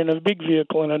you're even in a big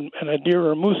vehicle and a deer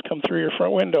or a moose come through your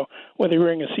front window, whether you're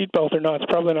wearing a seatbelt or not,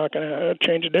 it's probably not going to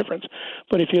change a difference.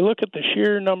 But if you look at the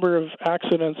sheer number of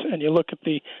accidents and you look at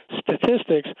the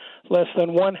statistics, less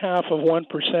than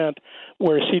 0.5%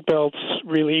 where seatbelts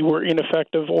really were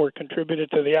ineffective or contributed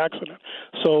to the accident.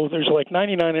 So there's like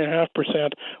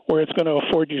 99.5% where it's going to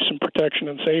afford you some protection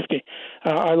and safety.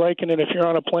 I liken it, if you're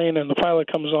on a plane and the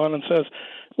pilot comes on and says,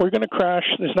 we're going to crash,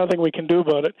 there's nothing we can do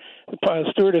about it. The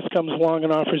stewardess comes along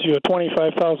and offers you a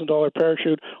 $25,000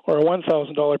 parachute or a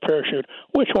 $1,000 parachute.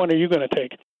 Which one are you going to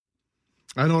take?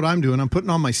 I know what I'm doing. I'm putting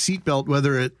on my seatbelt,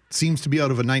 whether it seems to be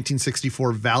out of a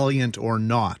 1964 Valiant or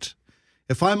not.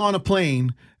 If I'm on a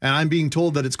plane and I'm being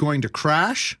told that it's going to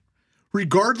crash,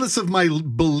 regardless of my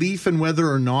belief in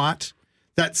whether or not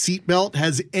that seatbelt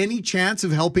has any chance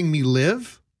of helping me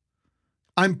live,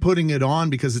 I'm putting it on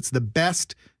because it's the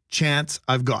best chance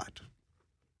I've got.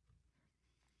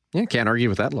 Yeah, can't argue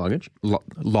with that logic.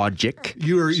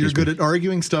 You're good at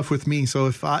arguing stuff with me. So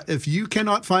if you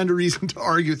cannot find a reason to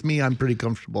argue with me, I'm pretty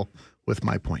comfortable with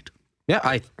my point. Yeah,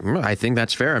 I think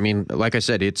that's fair. I mean, like I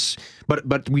said,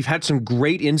 but we've had some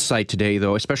great insight today,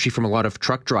 though, especially from a lot of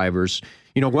truck drivers.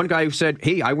 You know, one guy who said,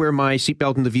 "Hey, I wear my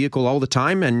seatbelt in the vehicle all the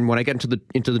time, and when I get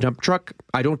into the dump truck,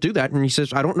 I don't do that." And he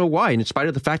says, "I don't know why." And in spite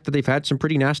of the fact that they've had some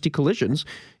pretty nasty collisions,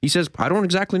 he says, "I don't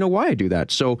exactly know why I do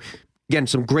that." So, again,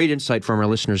 some great insight from our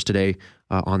listeners today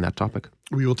on that topic.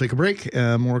 We will take a break.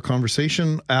 More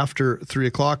conversation after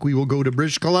 3:00. We will go to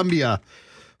British Columbia.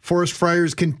 Forest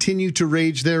fires continue to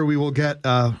rage there. We will get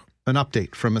an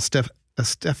update from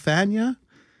Estefania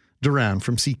Duran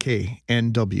from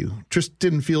CKNW.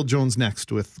 Tristan Field-Jones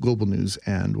next with Global News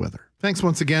and Weather. Thanks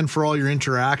once again for all your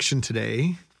interaction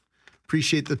today.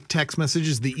 Appreciate the text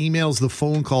messages, the emails, the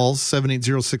phone calls,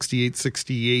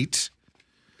 780-6868.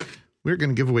 We're going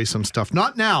to give away some stuff.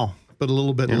 Not now, but a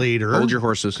little bit later. Hold your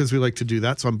horses. Because we like to do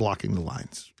that, so I'm blocking the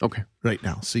lines. Okay. Right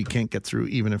now, so you can't get through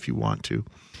even if you want to.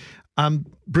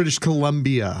 British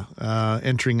Columbia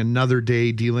entering another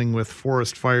day dealing with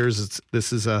forest fires.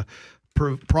 This is a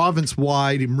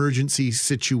province-wide emergency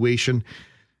situation.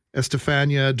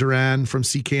 Estefania Duran from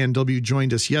CKNW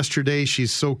joined us yesterday.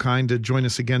 She's so kind to join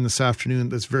us again this afternoon at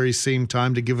this very same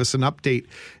time to give us an update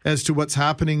as to what's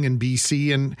happening in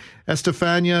BC. And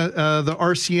Estefania, the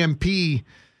RCMP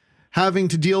having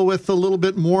to deal with a little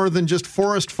bit more than just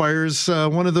forest fires.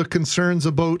 One of the concerns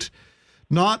about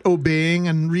not obeying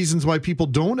and reasons why people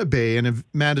don't obey a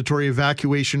mandatory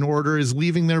evacuation order is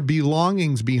leaving their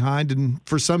belongings behind. And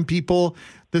for some people,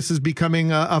 this is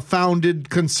becoming a founded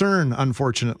concern,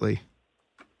 unfortunately.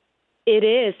 It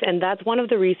is, and that's one of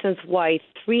the reasons why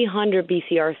 300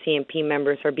 BC RCMP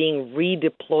members are being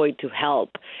redeployed to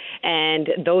help. And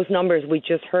those numbers, we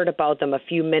just heard about them a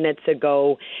few minutes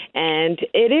ago. And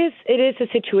it is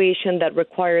a situation that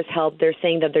requires help. They're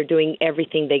saying that they're doing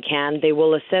everything they can. They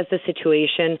will assess the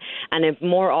situation, and if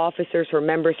more officers or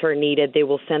members are needed, they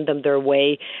will send them their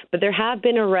way. But there have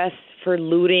been arrests for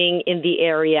looting in the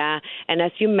area. And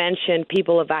as you mentioned,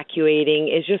 people evacuating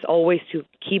is just always to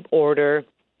keep order.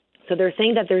 So they're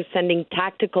saying that they're sending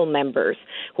tactical members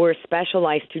who are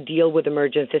specialized to deal with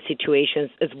emergency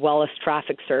situations as well as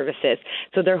traffic services.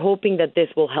 So they're hoping that this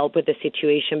will help with the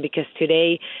situation because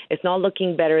today it's not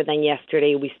looking better than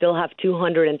yesterday. We still have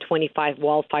 225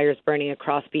 wildfires burning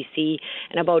across BC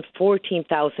and about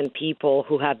 14,000 people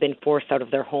who have been forced out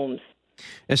of their homes.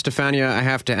 Estefania, I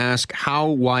have to ask, how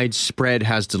widespread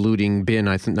has the looting been?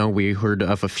 I think now we heard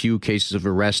of a few cases of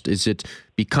arrest. Is it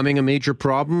becoming a major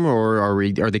problem, or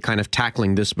are they kind of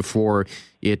tackling this before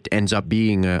it ends up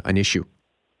being an issue?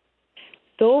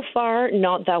 So far,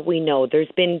 not that we know.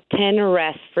 There's been 10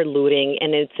 arrests for looting,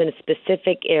 and it's in a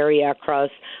specific area across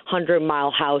 100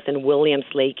 Mile House and Williams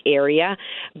Lake area.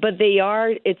 But they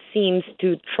are, it seems,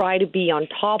 to try to be on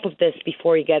top of this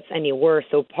before it gets any worse.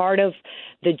 So part of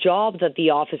the job that the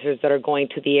officers that are going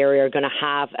to the area are going to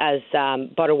have, as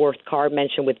Butterworth Carr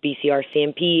mentioned with BC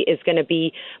RCMP, is going to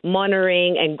be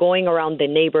monitoring and going around the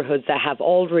neighborhoods that have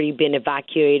already been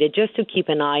evacuated just to keep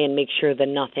an eye and make sure that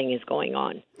nothing is going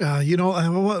on.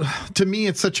 To me,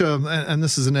 it's such a, and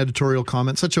this is an editorial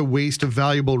comment, such a waste of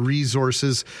valuable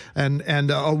resources and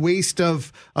a waste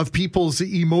of people's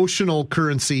emotional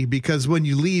currency, because when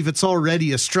you leave, it's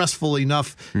already a stressful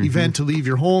enough event to leave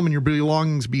your home and your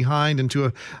belongings behind, and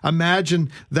to imagine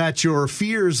that your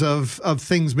fears of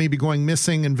things maybe going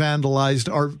missing and vandalized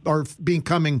are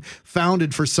becoming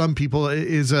founded for some people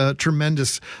is a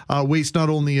tremendous waste, not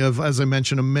only of, as I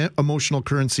mentioned, emotional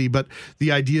currency, but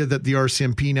the idea that the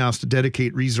RCMP now has to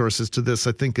dedicate resources to this,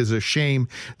 I think, is a shame.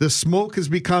 The smoke has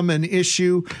become an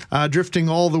issue, drifting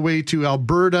all the way to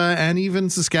Alberta and even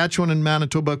Saskatchewan and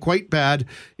Manitoba, quite bad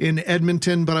in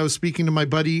Edmonton. But I was speaking to my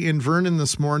buddy in Vernon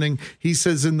this morning. He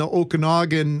says in the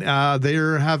Okanagan,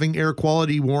 they're having air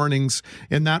quality warnings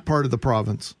in that part of the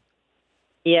province.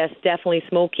 Yes, definitely.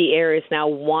 Smoky air is now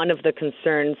one of the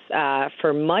concerns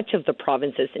for much of the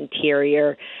province's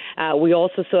interior. We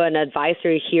also saw an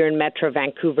advisory here in Metro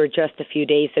Vancouver just a few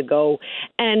days ago.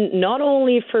 And not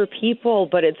only for people,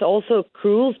 but it's also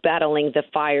crews battling the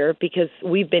fire, because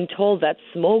we've been told that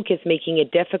smoke is making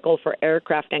it difficult for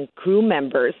aircraft and crew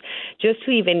members just to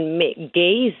even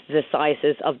gauge the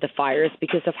sizes of the fires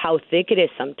because of how thick it is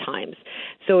sometimes.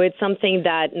 So it's something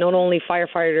that not only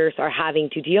firefighters are having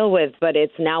to deal with, but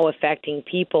it's now affecting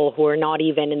people who are not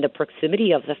even in the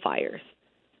proximity of the fires.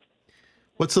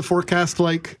 What's the forecast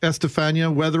like, Estefania,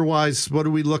 weather-wise? What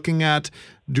are we looking at?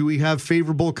 Do we have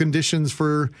favorable conditions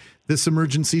for this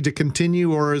emergency to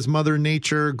continue, or is Mother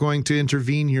Nature going to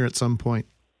intervene here at some point?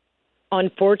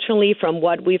 Unfortunately, from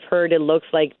what we've heard, it looks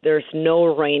like there's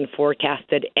no rain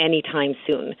forecasted anytime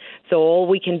soon. So all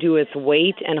we can do is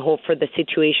wait and hope for the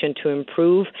situation to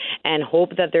improve and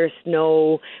hope that there's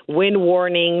no wind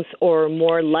warnings or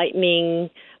more lightning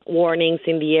warnings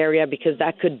in the area, because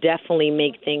that could definitely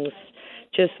make things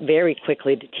just very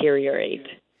quickly deteriorate.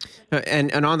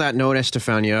 And on that note,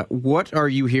 Estefania, what are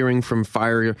you hearing from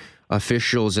fire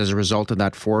officials as a result of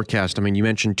that forecast? I mean, you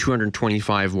mentioned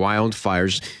 225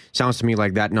 wildfires. Sounds to me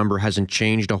like that number hasn't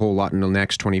changed a whole lot in the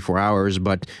next 24 hours,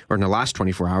 or in the last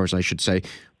 24 hours, I should say.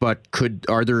 But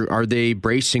are they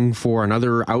bracing for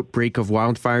another outbreak of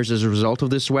wildfires as a result of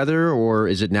this weather, or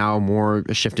is it now more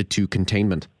shifted to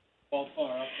containment?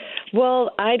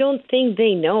 Well, I don't think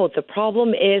they know. The problem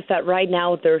is that right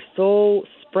now they're so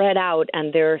spread out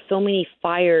and there are so many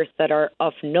fires that are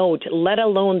of note, let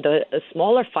alone the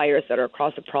smaller fires that are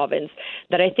across the province,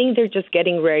 that I think they're just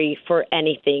getting ready for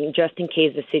anything just in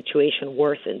case the situation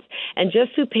worsens. And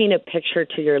just to paint a picture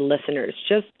to your listeners,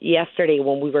 just yesterday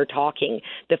when we were talking,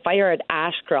 the fire at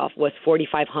Ashcroft was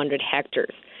 4,500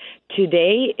 hectares.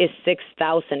 Today is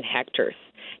 6,000 hectares.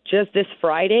 Just this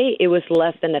Friday, it was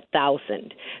less than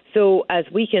 1,000. So as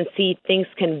we can see, things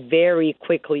can very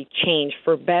quickly change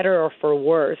for better or for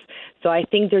worse. So I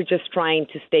think they're just trying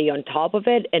to stay on top of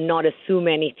it and not assume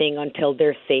anything until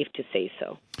they're safe to say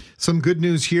so. Some good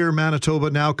news here. Manitoba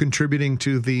now contributing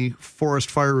to the forest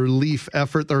fire relief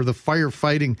effort, or the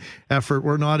firefighting effort.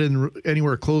 We're not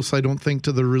anywhere close, I don't think,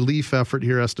 to the relief effort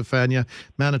here, Estefania.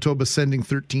 Manitoba sending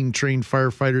 13 trained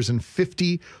firefighters and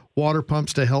 50 water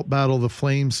pumps to help battle the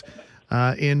flames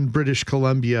in British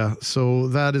Columbia. So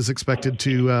that is expected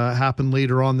to happen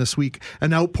later on this week.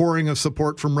 An outpouring of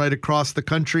support from right across the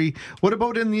country. What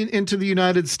about into the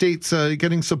United States?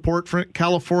 Getting support from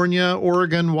California,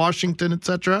 Oregon, Washington,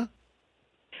 etc.?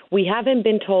 We haven't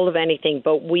been told of anything,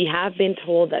 but we have been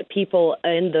told that people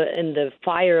in the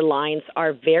fire lines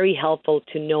are very helpful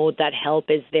to know that help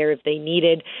is there if they need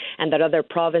it, and that other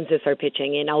provinces are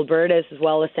pitching in. Alberta as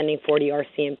well as sending 40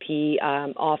 RCMP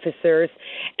officers.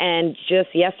 And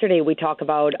just yesterday we talked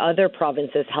about other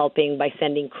provinces helping by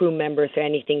sending crew members or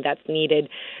anything that's needed.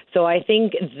 So I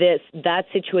think that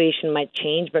situation might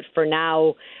change, but for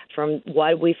now, from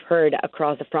what we've heard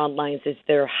across the front lines, is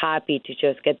they're happy to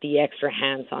just get the extra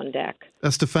hands on deck.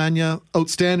 Estefania,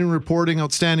 outstanding reporting,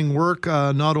 outstanding work,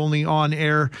 not only on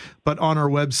air, but on our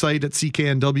website at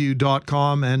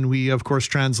cknw.com. And we, of course,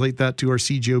 translate that to our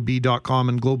cjob.com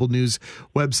and Global News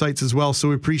websites as well. So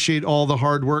we appreciate all the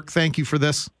hard work. Thank you for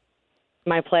this.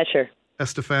 My pleasure.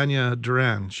 Estefania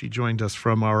Duran, she joined us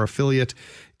from our affiliate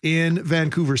in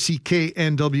Vancouver,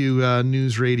 CKNW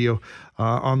News Radio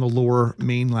on the Lower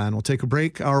Mainland. We'll take a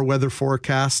break, our weather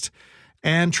forecast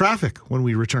and traffic when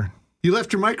we return. You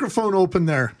left your microphone open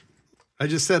there. I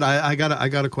just said I got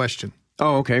a question.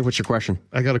 Oh, okay. What's your question?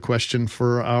 I got a question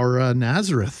for our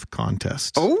Nazareth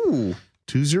contest. Oh.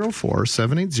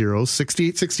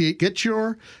 204-780-6868. Get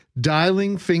your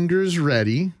dialing fingers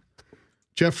ready.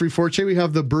 Jeffrey Forte, we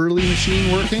have the Burley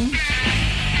machine working.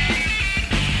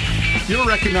 You'll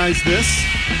recognize this.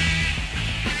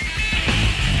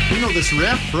 You know this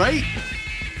riff, right?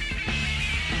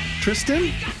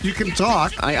 Tristan, you can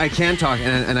talk. I can talk,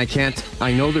 and I can't.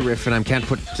 I know the riff, and I can't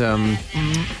put.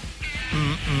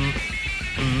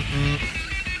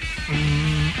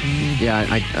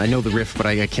 Yeah, I know the riff, but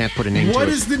I can't put a name to it. What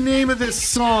is the name of this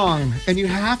song? And you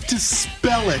have to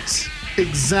spell it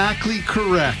exactly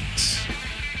correct.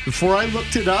 Before I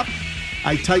looked it up,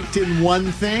 I typed in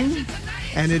one thing,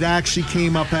 and it actually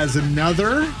came up as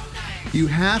another. You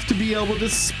have to be able to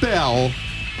spell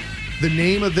the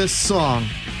name of this song.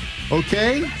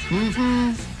 Okay?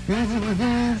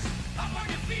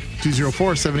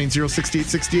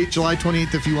 204-780-6868, July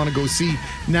 28th, if you want to go see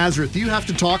Nazareth. You have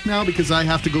to talk now because I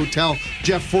have to go tell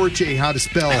Jeff Forte how to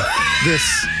spell this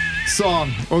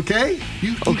song. Okay?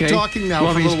 You keep talking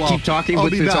now for a little while. Keep talking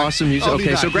with this awesome music.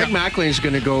 Okay, so Greg McLean is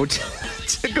going to go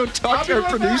talk to our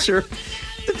producer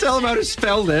to tell him how to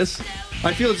spell this.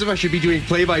 I feel as if I should be doing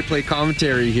play-by-play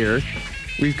commentary here.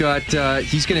 We've got,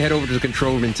 he's going to head over to the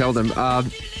control room and tell them.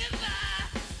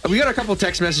 We got a couple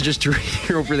text messages to read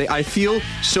here over there. I feel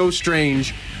so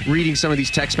strange reading some of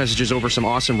these text messages over some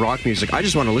awesome rock music. I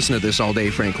just want to listen to this all day,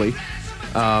 frankly.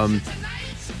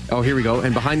 Oh, here we go.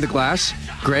 And behind the glass,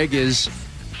 Greg is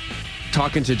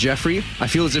talking to Jeffrey. I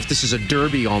feel as if this is a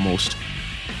derby almost.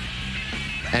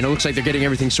 And it looks like they're getting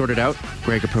everything sorted out.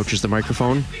 Greg approaches the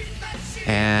microphone.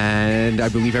 And I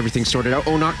believe everything's sorted out.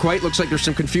 Oh, not quite. Looks like there's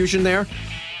some confusion there.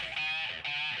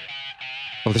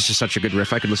 Oh, this is such a good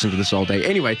riff. I could listen to this all day.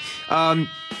 Anyway,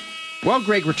 while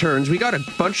Greg returns, we got a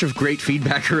bunch of great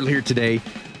feedback earlier today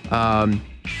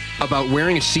about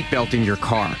wearing a seatbelt in your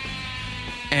car.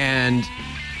 And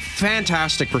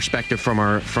fantastic perspective from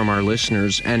our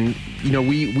listeners. And, you know,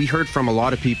 we heard from a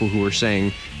lot of people who were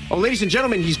saying, oh, ladies and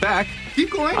gentlemen, he's back.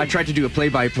 Keep going. I tried to do a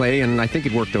play-by-play, and I think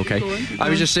it worked okay. Keep going. I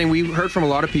was just saying we heard from a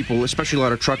lot of people, especially a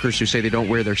lot of truckers who say they don't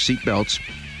wear their seatbelts.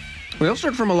 We also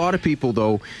heard from a lot of people,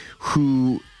 though,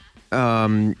 who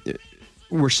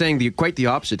were saying quite the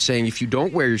opposite, saying if you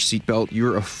don't wear your seatbelt,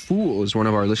 you're a fool, as one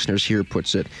of our listeners here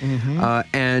puts it.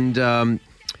 Mm-hmm.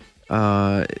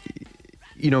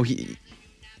 You know,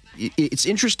 it's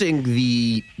interesting,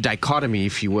 the dichotomy,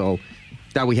 if you will,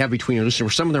 that we have between our listeners,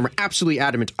 where some of them are absolutely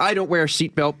adamant, I don't wear a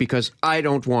seatbelt because I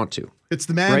don't want to. It's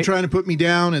the man trying to put me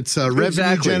down. It's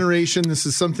revenue generation. This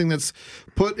is something that's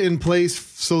put in place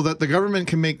so that the government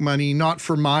can make money, not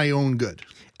for my own good.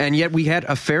 And yet we had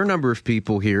a fair number of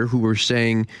people here who were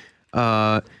saying,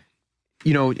 you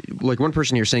know, like one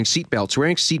person here saying seatbelts.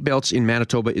 Wearing seatbelts in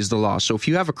Manitoba is the law. So if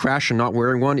you have a crash and not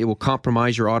wearing one, it will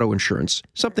compromise your auto insurance.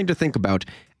 Something to think about.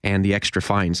 And the extra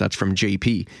fines. That's from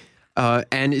JP.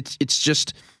 And it's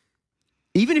just,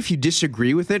 even if you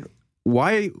disagree with it,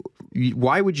 why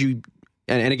would you?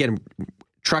 And again,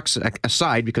 trucks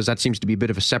aside, because that seems to be a bit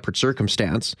of a separate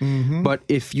circumstance. Mm-hmm. But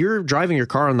if you're driving your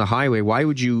car on the highway, why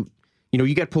would you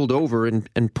get pulled over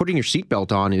and putting your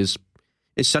seatbelt on is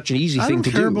such an easy thing to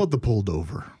do. I don't care about the pulled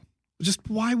over. Just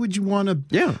why would you want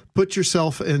to put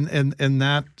yourself in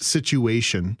that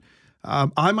situation?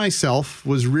 I myself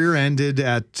was rear-ended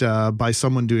by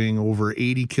someone doing over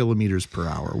 80 kilometers per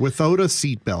hour. Without a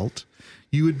seatbelt,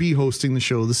 you would be hosting the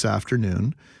show this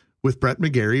afternoon with Brett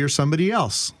McGarry or somebody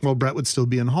else. Well, Brett would still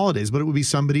be on holidays, but it would be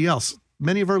somebody else.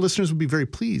 Many of our listeners would be very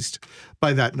pleased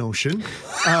by that notion.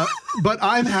 But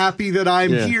I'm happy that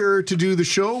I'm here to do the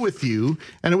show with you,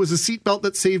 and it was a seatbelt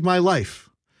that saved my life.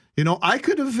 I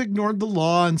could have ignored the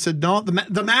law and said, no,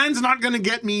 the man's not going to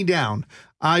get me down.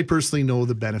 I personally know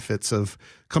the benefits of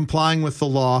complying with the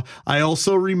law. I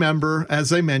also remember,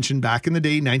 as I mentioned, back in the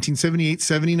day,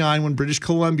 1978-79, when British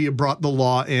Columbia brought the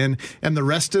law in, and the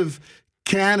rest of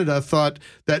Canada thought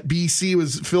that BC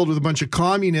was filled with a bunch of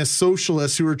communist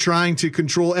socialists who were trying to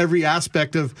control every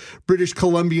aspect of British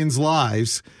Columbians'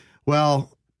 lives.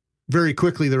 Well, very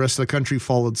quickly, the rest of the country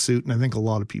followed suit, and I think a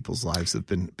lot of people's lives have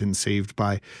been saved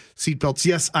by seatbelts.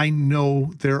 Yes, I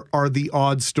know there are the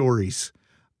odd stories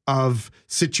of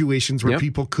situations where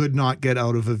people could not get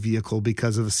out of a vehicle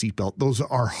because of a seatbelt. Those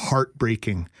are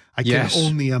heartbreaking. I can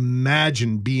only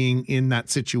imagine being in that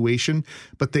situation,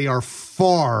 but they are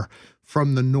far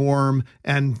from the norm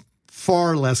and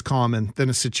far less common than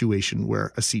a situation where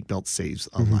a seatbelt saves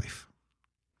a life.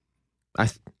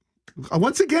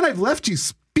 Once again, I've left you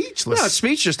speechless. No,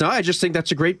 speechless. No, I just think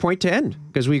that's a great point to end,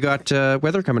 because we got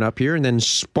weather coming up here and then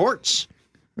sports.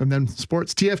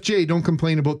 TFJ, don't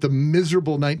complain about the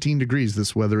miserable 19 degrees.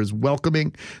 This weather is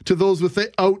welcoming to those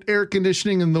without air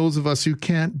conditioning and those of us who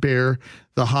can't bear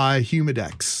the high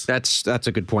humidex. That's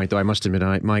a good point, though. I must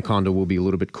admit, my condo will be a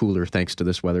little bit cooler thanks to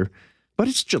this weather. But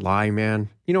it's July, man.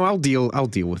 I'll deal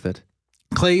with it.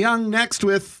 Clay Young next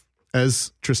with,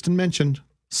 as Tristan mentioned,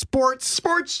 sports.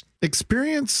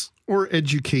 Experience or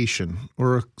education,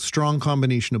 or a strong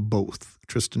combination of both.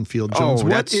 Tristan Field Jones.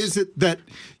 What is it that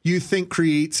you think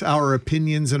creates our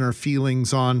opinions and our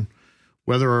feelings on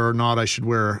whether or not I should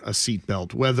wear a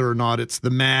seatbelt, whether or not it's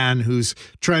the man who's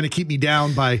trying to keep me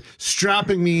down by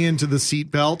strapping me into the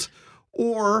seatbelt,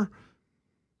 or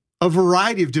a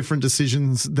variety of different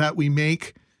decisions that we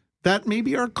make that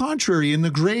maybe are contrary in the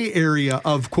gray area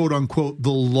of quote unquote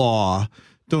the law?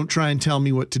 Don't try and tell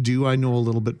me what to do. I know a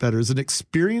little bit better. Is it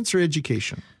experience or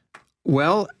education?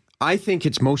 Well, I think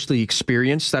it's mostly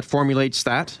experience that formulates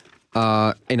that. In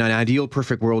an ideal,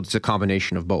 perfect world, it's a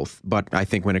combination of both. But I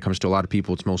think when it comes to a lot of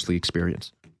people, it's mostly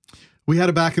experience. We had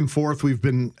a back and forth. We've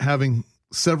been having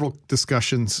several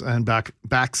discussions and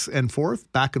backs and forths.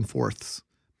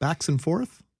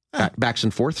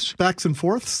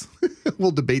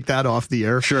 We'll debate that off the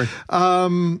air. Sure.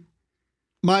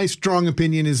 My strong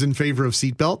opinion is in favor of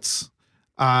seatbelts.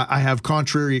 I have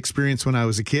contrary experience when I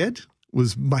was a kid,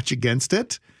 was much against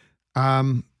it.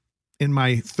 In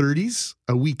my 30s,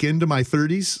 a week into my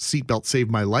 30s, seatbelt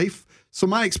saved my life. So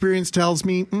my experience tells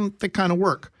me they kind of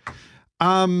work.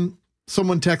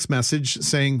 Someone text message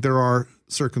saying there are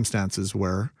circumstances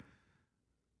where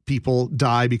people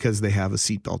die because they have a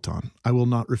seatbelt on. I will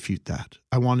not refute that.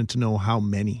 I wanted to know how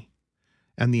many.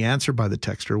 And the answer by the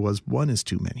texter was 1 is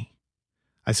too many.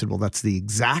 I said, well, that's the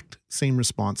exact same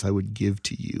response I would give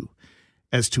to you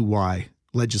as to why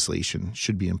legislation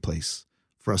should be in place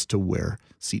for us to wear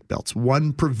seatbelts.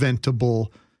 One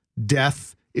preventable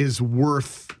death is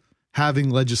worth having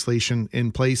legislation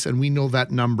in place. And we know that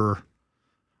number.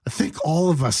 I think all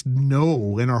of us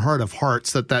know in our heart of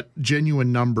hearts that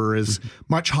genuine number is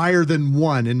much higher than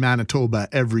 1 in Manitoba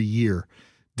every year.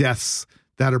 Deaths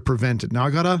that are prevented. Now,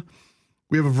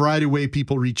 we have a variety of ways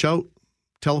people reach out.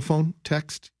 Telephone,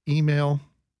 text, email.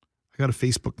 I got a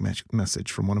Facebook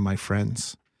message from one of my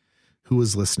friends who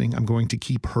was listening. I'm going to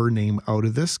keep her name out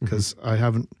of this because I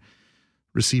haven't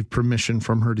received permission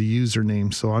from her to use her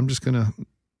name. So I'm just going to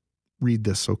read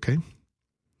this, okay?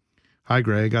 Hi,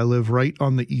 Greg. I live right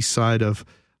on the east side of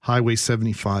Highway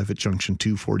 75 at Junction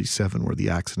 247 where the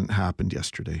accident happened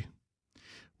yesterday.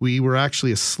 We were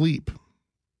actually asleep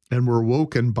and were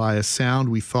woken by a sound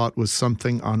we thought was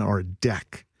something on our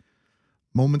deck.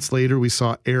 Moments later, we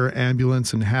saw air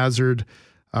ambulance and hazard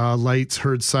lights,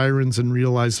 heard sirens, and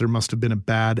realized there must have been a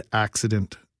bad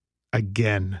accident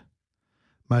again.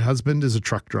 My husband is a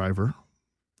truck driver,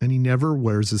 and he never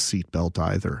wears his seatbelt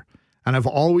either. And I've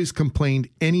always complained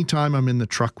anytime I'm in the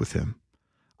truck with him.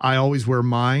 I always wear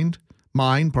mine,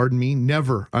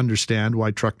 never understand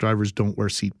why truck drivers don't wear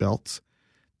seatbelts.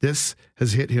 This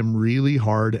has hit him really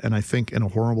hard, and I think in a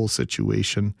horrible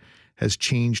situation has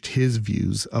changed his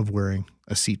views of wearing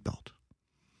a seatbelt.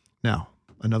 Now,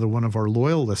 another one of our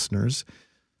loyal listeners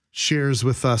shares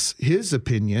with us his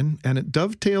opinion, and it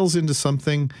dovetails into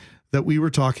something that we were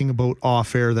talking about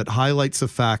off air that highlights the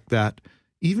fact that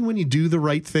even when you do the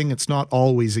right thing, it's not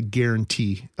always a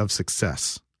guarantee of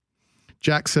success.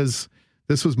 Jack says,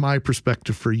 this was my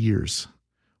perspective for years.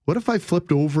 What if I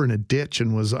flipped over in a ditch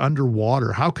and was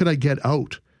underwater? How could I get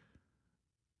out?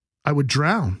 I would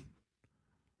drown.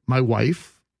 My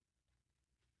wife,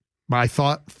 I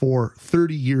thought for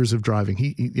 30 years of driving,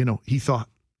 he thought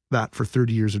that for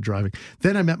 30 years of driving.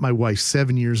 Then I met my wife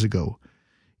 7 years ago.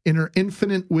 In her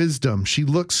infinite wisdom, she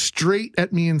looks straight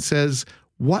at me and says,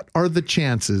 what are the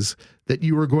chances that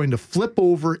you are going to flip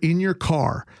over in your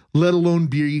car, let alone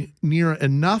be near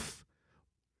enough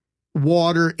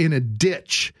water in a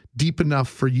ditch deep enough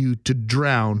for you to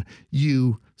drown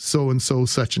you, so-and-so,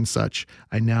 such and such?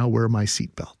 I now wear my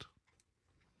seatbelt.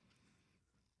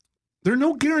 There are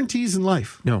no guarantees in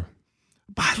life. No.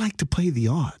 But I like to play the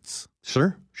odds.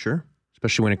 Sure.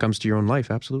 Especially when it comes to your own life.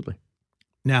 Absolutely.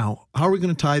 Now, how are we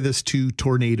going to tie this to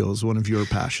tornadoes, one of your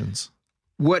passions?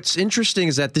 What's interesting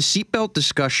is that the seatbelt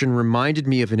discussion reminded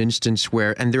me of an instance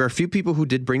where, and there are a few people who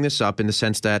did bring this up in the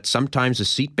sense that sometimes a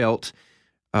seatbelt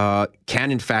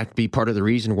can in fact be part of the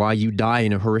reason why you die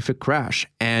in a horrific crash.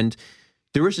 And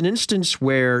there was an instance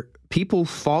where people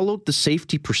followed the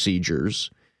safety procedures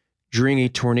during a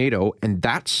tornado, and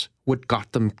that's what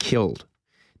got them killed.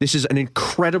 This is an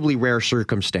incredibly rare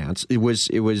circumstance. It was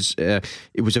a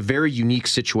very unique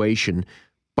situation,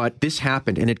 but this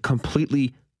happened, and it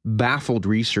completely baffled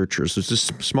researchers. There's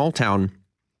this small town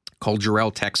called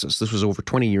Jarrell, Texas. This was over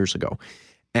 20 years ago,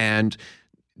 and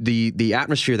the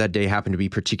atmosphere that day happened to be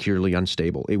particularly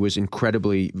unstable. It was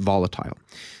incredibly volatile.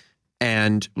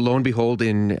 And lo and behold,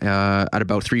 at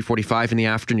about 3:45 in the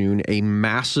afternoon, a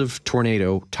massive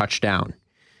tornado touched down.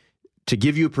 To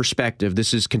give you a perspective,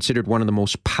 this is considered one of the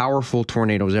most powerful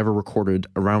tornadoes ever recorded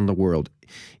around the world.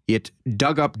 It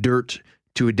dug up dirt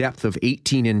to a depth of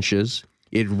 18 inches.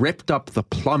 It ripped up the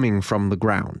plumbing from the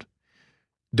ground.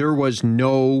 There was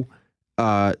no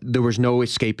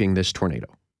escaping this tornado.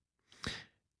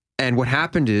 And what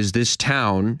happened is this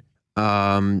town,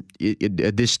 the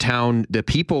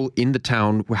people in the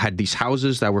town had these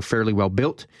houses that were fairly well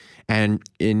built. And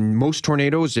in most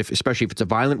tornadoes, especially if it's a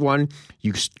violent one,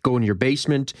 you go in your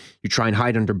basement, you try and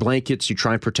hide under blankets, you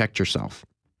try and protect yourself.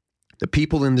 The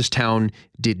people in this town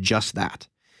did just that.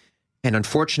 And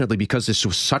unfortunately, because this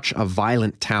was such a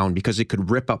violent town, because it could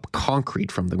rip up concrete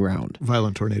from the ground.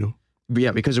 Violent tornado.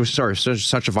 Yeah, because it was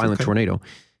such a violent tornado.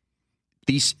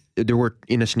 There were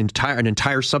an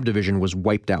entire subdivision was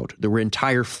wiped out. There were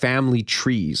entire family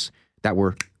trees that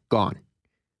were gone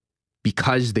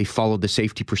because they followed the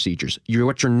safety procedures.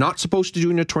 What you're not supposed to do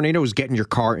in a tornado is get in your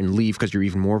car and leave because you're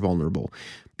even more vulnerable.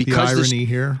 Because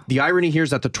the irony here is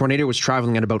that the tornado was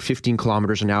traveling at about 15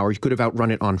 kilometers an hour. You could have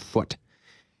outrun it on foot.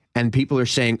 And people are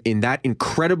saying in that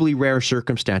incredibly rare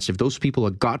circumstance, if those people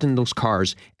had gotten in those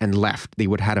cars and left, they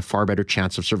would have had a far better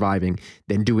chance of surviving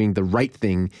than doing the right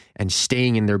thing and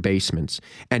staying in their basements.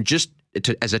 And just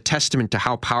as a testament to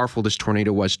how powerful this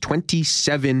tornado was,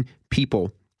 27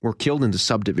 people were killed in the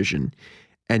subdivision.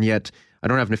 And yet, I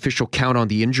don't have an official count on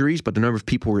the injuries, but the number of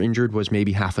people who were injured was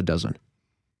maybe half a dozen.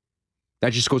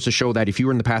 That just goes to show that if you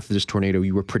were in the path of this tornado,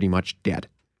 you were pretty much dead.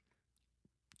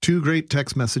 Two great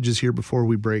text messages here before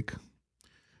we break.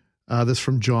 This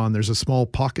from John. There's a small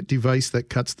pocket device that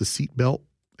cuts the seat belt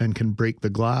and can break the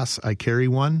glass. I carry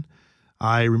one.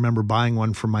 I remember buying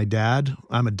one for my dad.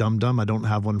 I'm a dum-dum. I don't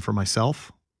have one for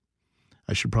myself.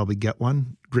 I should probably get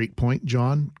one. Great point,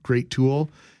 John. Great tool.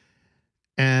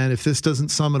 And if this doesn't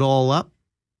sum it all up,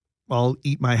 I'll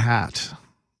eat my hat.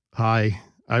 I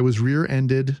was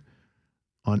rear-ended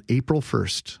on April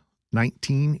 1st,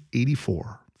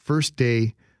 1984. First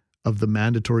day of the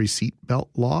mandatory seatbelt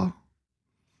law.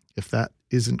 If that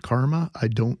isn't karma, I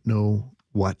don't know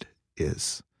what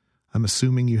is. I'm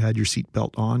assuming you had your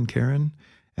seatbelt on, Karen,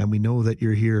 and we know that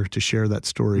you're here to share that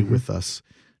story with us.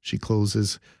 She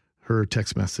closes her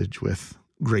text message with,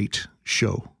 great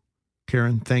show.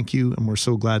 Karen, thank you, and we're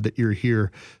so glad that you're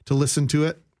here to listen to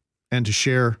it and to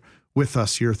share with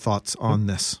us your thoughts on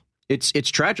this. It's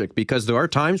tragic because there are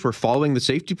times where following the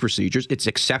safety procedures, it's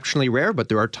exceptionally rare, but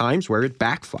there are times where it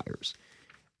backfires.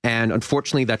 And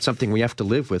unfortunately, that's something we have to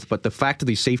live with. But the fact of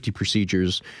these safety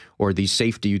procedures or these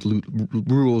safety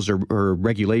rules or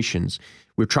regulations,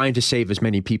 we're trying to save as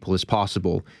many people as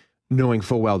possible, knowing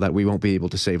full well that we won't be able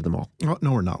to save them all. Oh,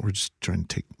 no, we're not. We're just trying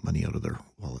to take money out of their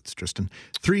wallets, Tristan.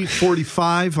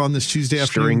 3:45 on this Tuesday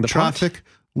afternoon. Traffic,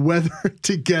 weather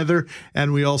together,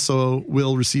 and we also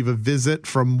will receive a visit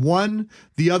from one,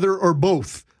 the other, or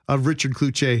both of Richard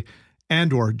Cloutier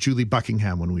and or Julie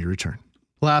Buckingham when we return.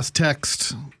 Last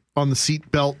text on the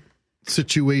seatbelt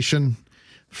situation.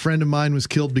 A friend of mine was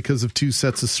killed because of two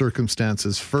sets of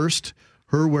circumstances. First,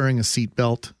 her wearing a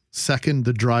seatbelt. Second,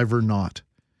 the driver not.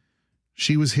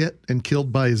 She was hit and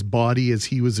killed by his body as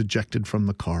he was ejected from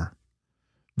the car.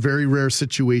 Very rare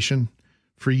situation.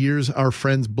 For years, our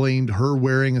friends blamed her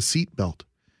wearing a seatbelt.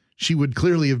 She would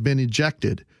clearly have been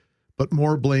ejected, but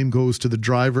more blame goes to the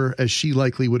driver, as she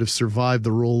likely would have survived the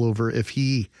rollover if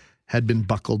he had been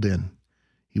buckled in.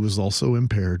 He was also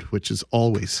impaired, which is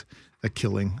always a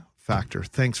killing factor.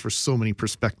 Thanks for so many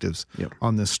perspectives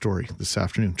on this story this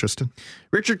afternoon. Tristan?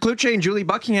 Richard Cloutier and Julie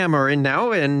Buckingham are in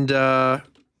now, and oh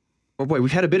boy,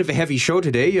 we've had a bit of a heavy show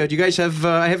today. Do you guys have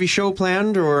a heavy show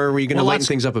planned, or are we going to lighten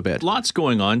things up a bit? Lots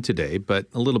going on today, but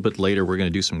a little bit later we're going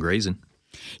to do some grazing.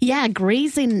 Yeah,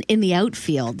 grazing in the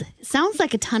outfield. Sounds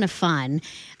like a ton of fun.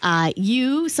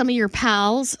 You, some of your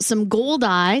pals, some gold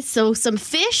eyes, so some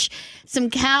fish, some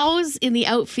cows in the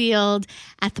outfield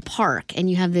at the park. And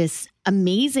you have this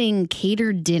amazing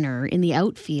catered dinner in the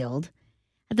outfield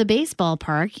at the baseball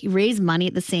park. You raise money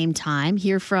at the same time.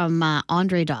 Hear from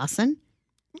Andre Dawson.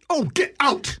 Oh, get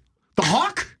out! The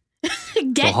Hawk?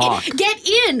 Get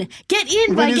in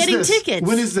by getting tickets.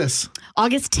 When is this?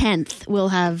 August 10th. We'll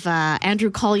have Andrew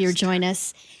Collier join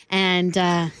us. And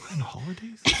on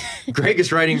holidays? Greg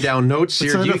is writing down notes here.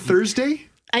 It's on a Thursday?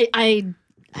 I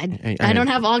don't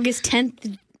have August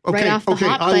 10th right off the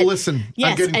hop. I'll listen.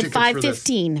 Yes, at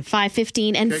 5:15.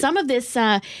 5:15. And some of this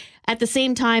at the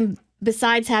same time,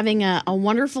 besides having a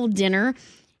wonderful dinner,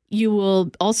 you will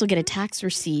also get a tax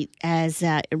receipt as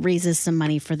it raises some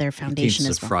money for their foundation as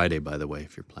well. 18th is a Friday, by the way,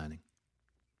 if you're planning.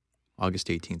 August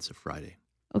 18th is a Friday.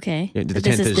 Okay. Yeah, the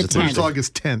 10th is the Thursday. It's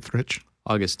August 10th, Rich.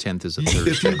 August 10th is a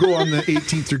Thursday. If you go on the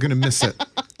 18th, you're going to miss it.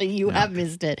 You have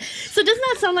missed it. So doesn't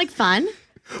that sound like fun?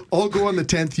 I'll go on the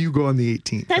 10th, you go on the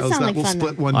 18th. That sounds like we'll fun.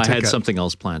 split one I ticket. had something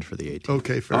else planned for the 18th.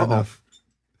 Okay, fair enough.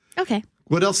 Okay.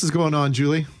 What else is going on,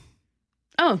 Julie?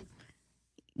 Oh,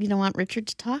 you don't want Richard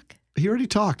to talk? He already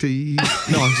talked. No,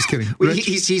 I'm just kidding. Well,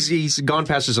 he's gone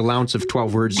past his allowance of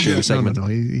 12 words during the segment. No.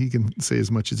 He can say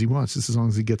as much as he wants, just as long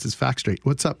as he gets his facts straight.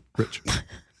 What's up, Rich?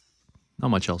 Not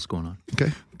much else going on.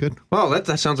 Okay, good. Well,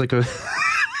 that sounds like a...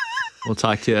 We'll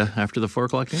talk to you after the 4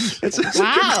 o'clock news.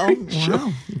 Wow.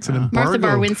 It's an embargo. Martha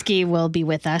Barwinski will be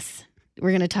with us.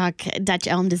 We're going to talk Dutch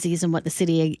elm disease and what the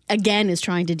city, again, is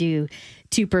trying to do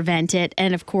to prevent it.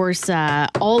 And, of course,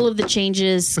 all of the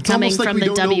changes coming from the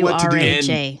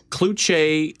WRHA. And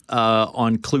Cloutier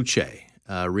on Cloutier.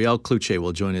 Riel Cloutier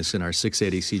will join us in our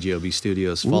 680 CJOB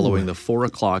studios following the 4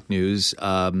 o'clock news.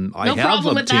 No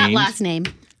problem with that last name.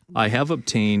 I have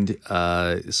obtained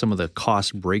some of the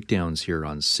cost breakdowns here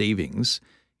on savings.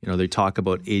 You know, they talk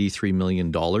about $83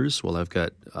 million. Well, I've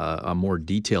got a more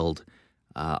detailed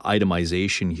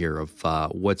itemization here of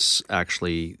what's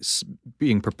actually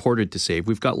being purported to save.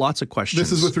 We've got lots of questions.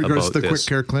 This is with regards to the this. quick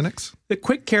care clinics? The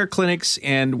quick care clinics,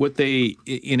 and what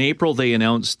in April they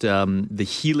announced the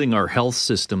Healing Our Health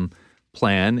System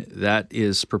plan that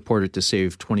is purported to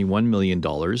save $21 million,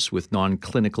 with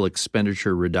non-clinical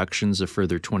expenditure reductions a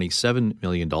further $27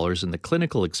 million, and the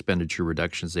clinical expenditure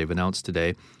reductions they've announced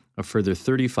today a further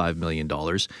 $35 million.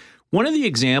 One of the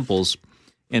examples,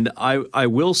 and I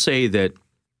will say that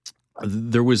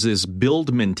there was this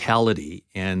build mentality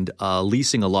and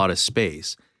leasing a lot of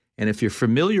space. And if you're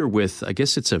familiar with, I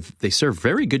guess they serve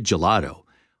very good gelato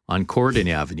on Corridon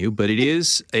Avenue, but it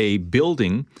is a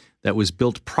building that was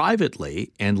built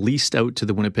privately and leased out to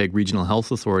the Winnipeg Regional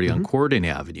Health Authority on Corridon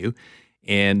Avenue.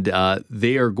 And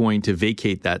they are going to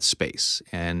vacate that space.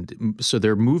 And so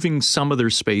they're moving some of their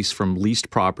space from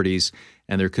leased properties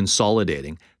and they're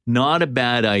consolidating. Not a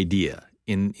bad idea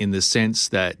in the sense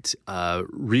that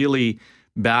really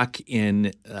back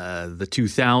in the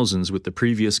 2000s with the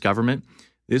previous government,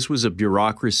 this was a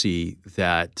bureaucracy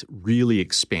that really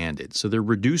expanded. So they're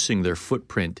reducing their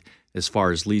footprint as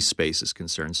far as lease space is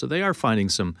concerned. So they are finding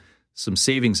some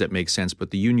savings that make sense,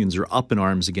 but the unions are up in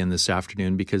arms again this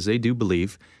afternoon because they do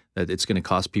believe that it's going to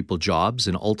cost people jobs,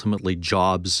 and ultimately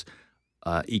jobs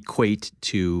equate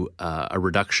to a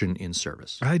reduction in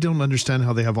service. I don't understand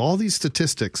how they have all these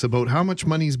statistics about how much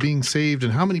money is being saved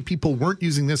and how many people weren't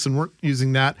using this and weren't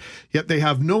using that, yet they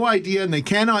have no idea and they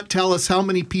cannot tell us how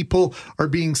many people are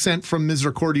being sent from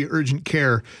Misericordia Urgent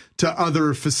Care to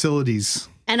other facilities.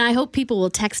 And I hope people will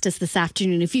text us this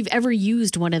afternoon. If you've ever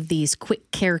used one of these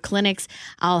quick care clinics,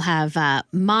 I'll have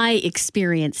my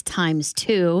experience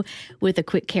 ×2 with a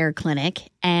quick care clinic.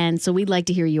 And so we'd like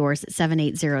to hear yours at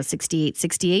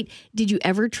 780-6868. Did you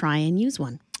ever try and use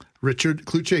one? Richard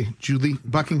Cloutier, Julie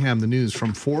Buckingham, the news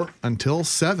from 4 until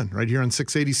 7 right here on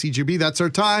 680 CJB. That's our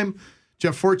time.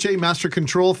 Jeff Forte, Master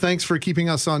Control, thanks for keeping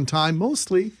us on time,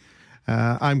 mostly.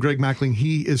 I'm Greg Mackling.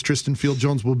 He is Tristan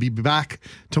Field-Jones. We'll be back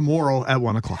tomorrow at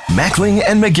 1 o'clock. Mackling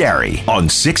and McGarry on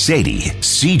 680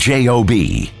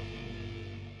 CJOB.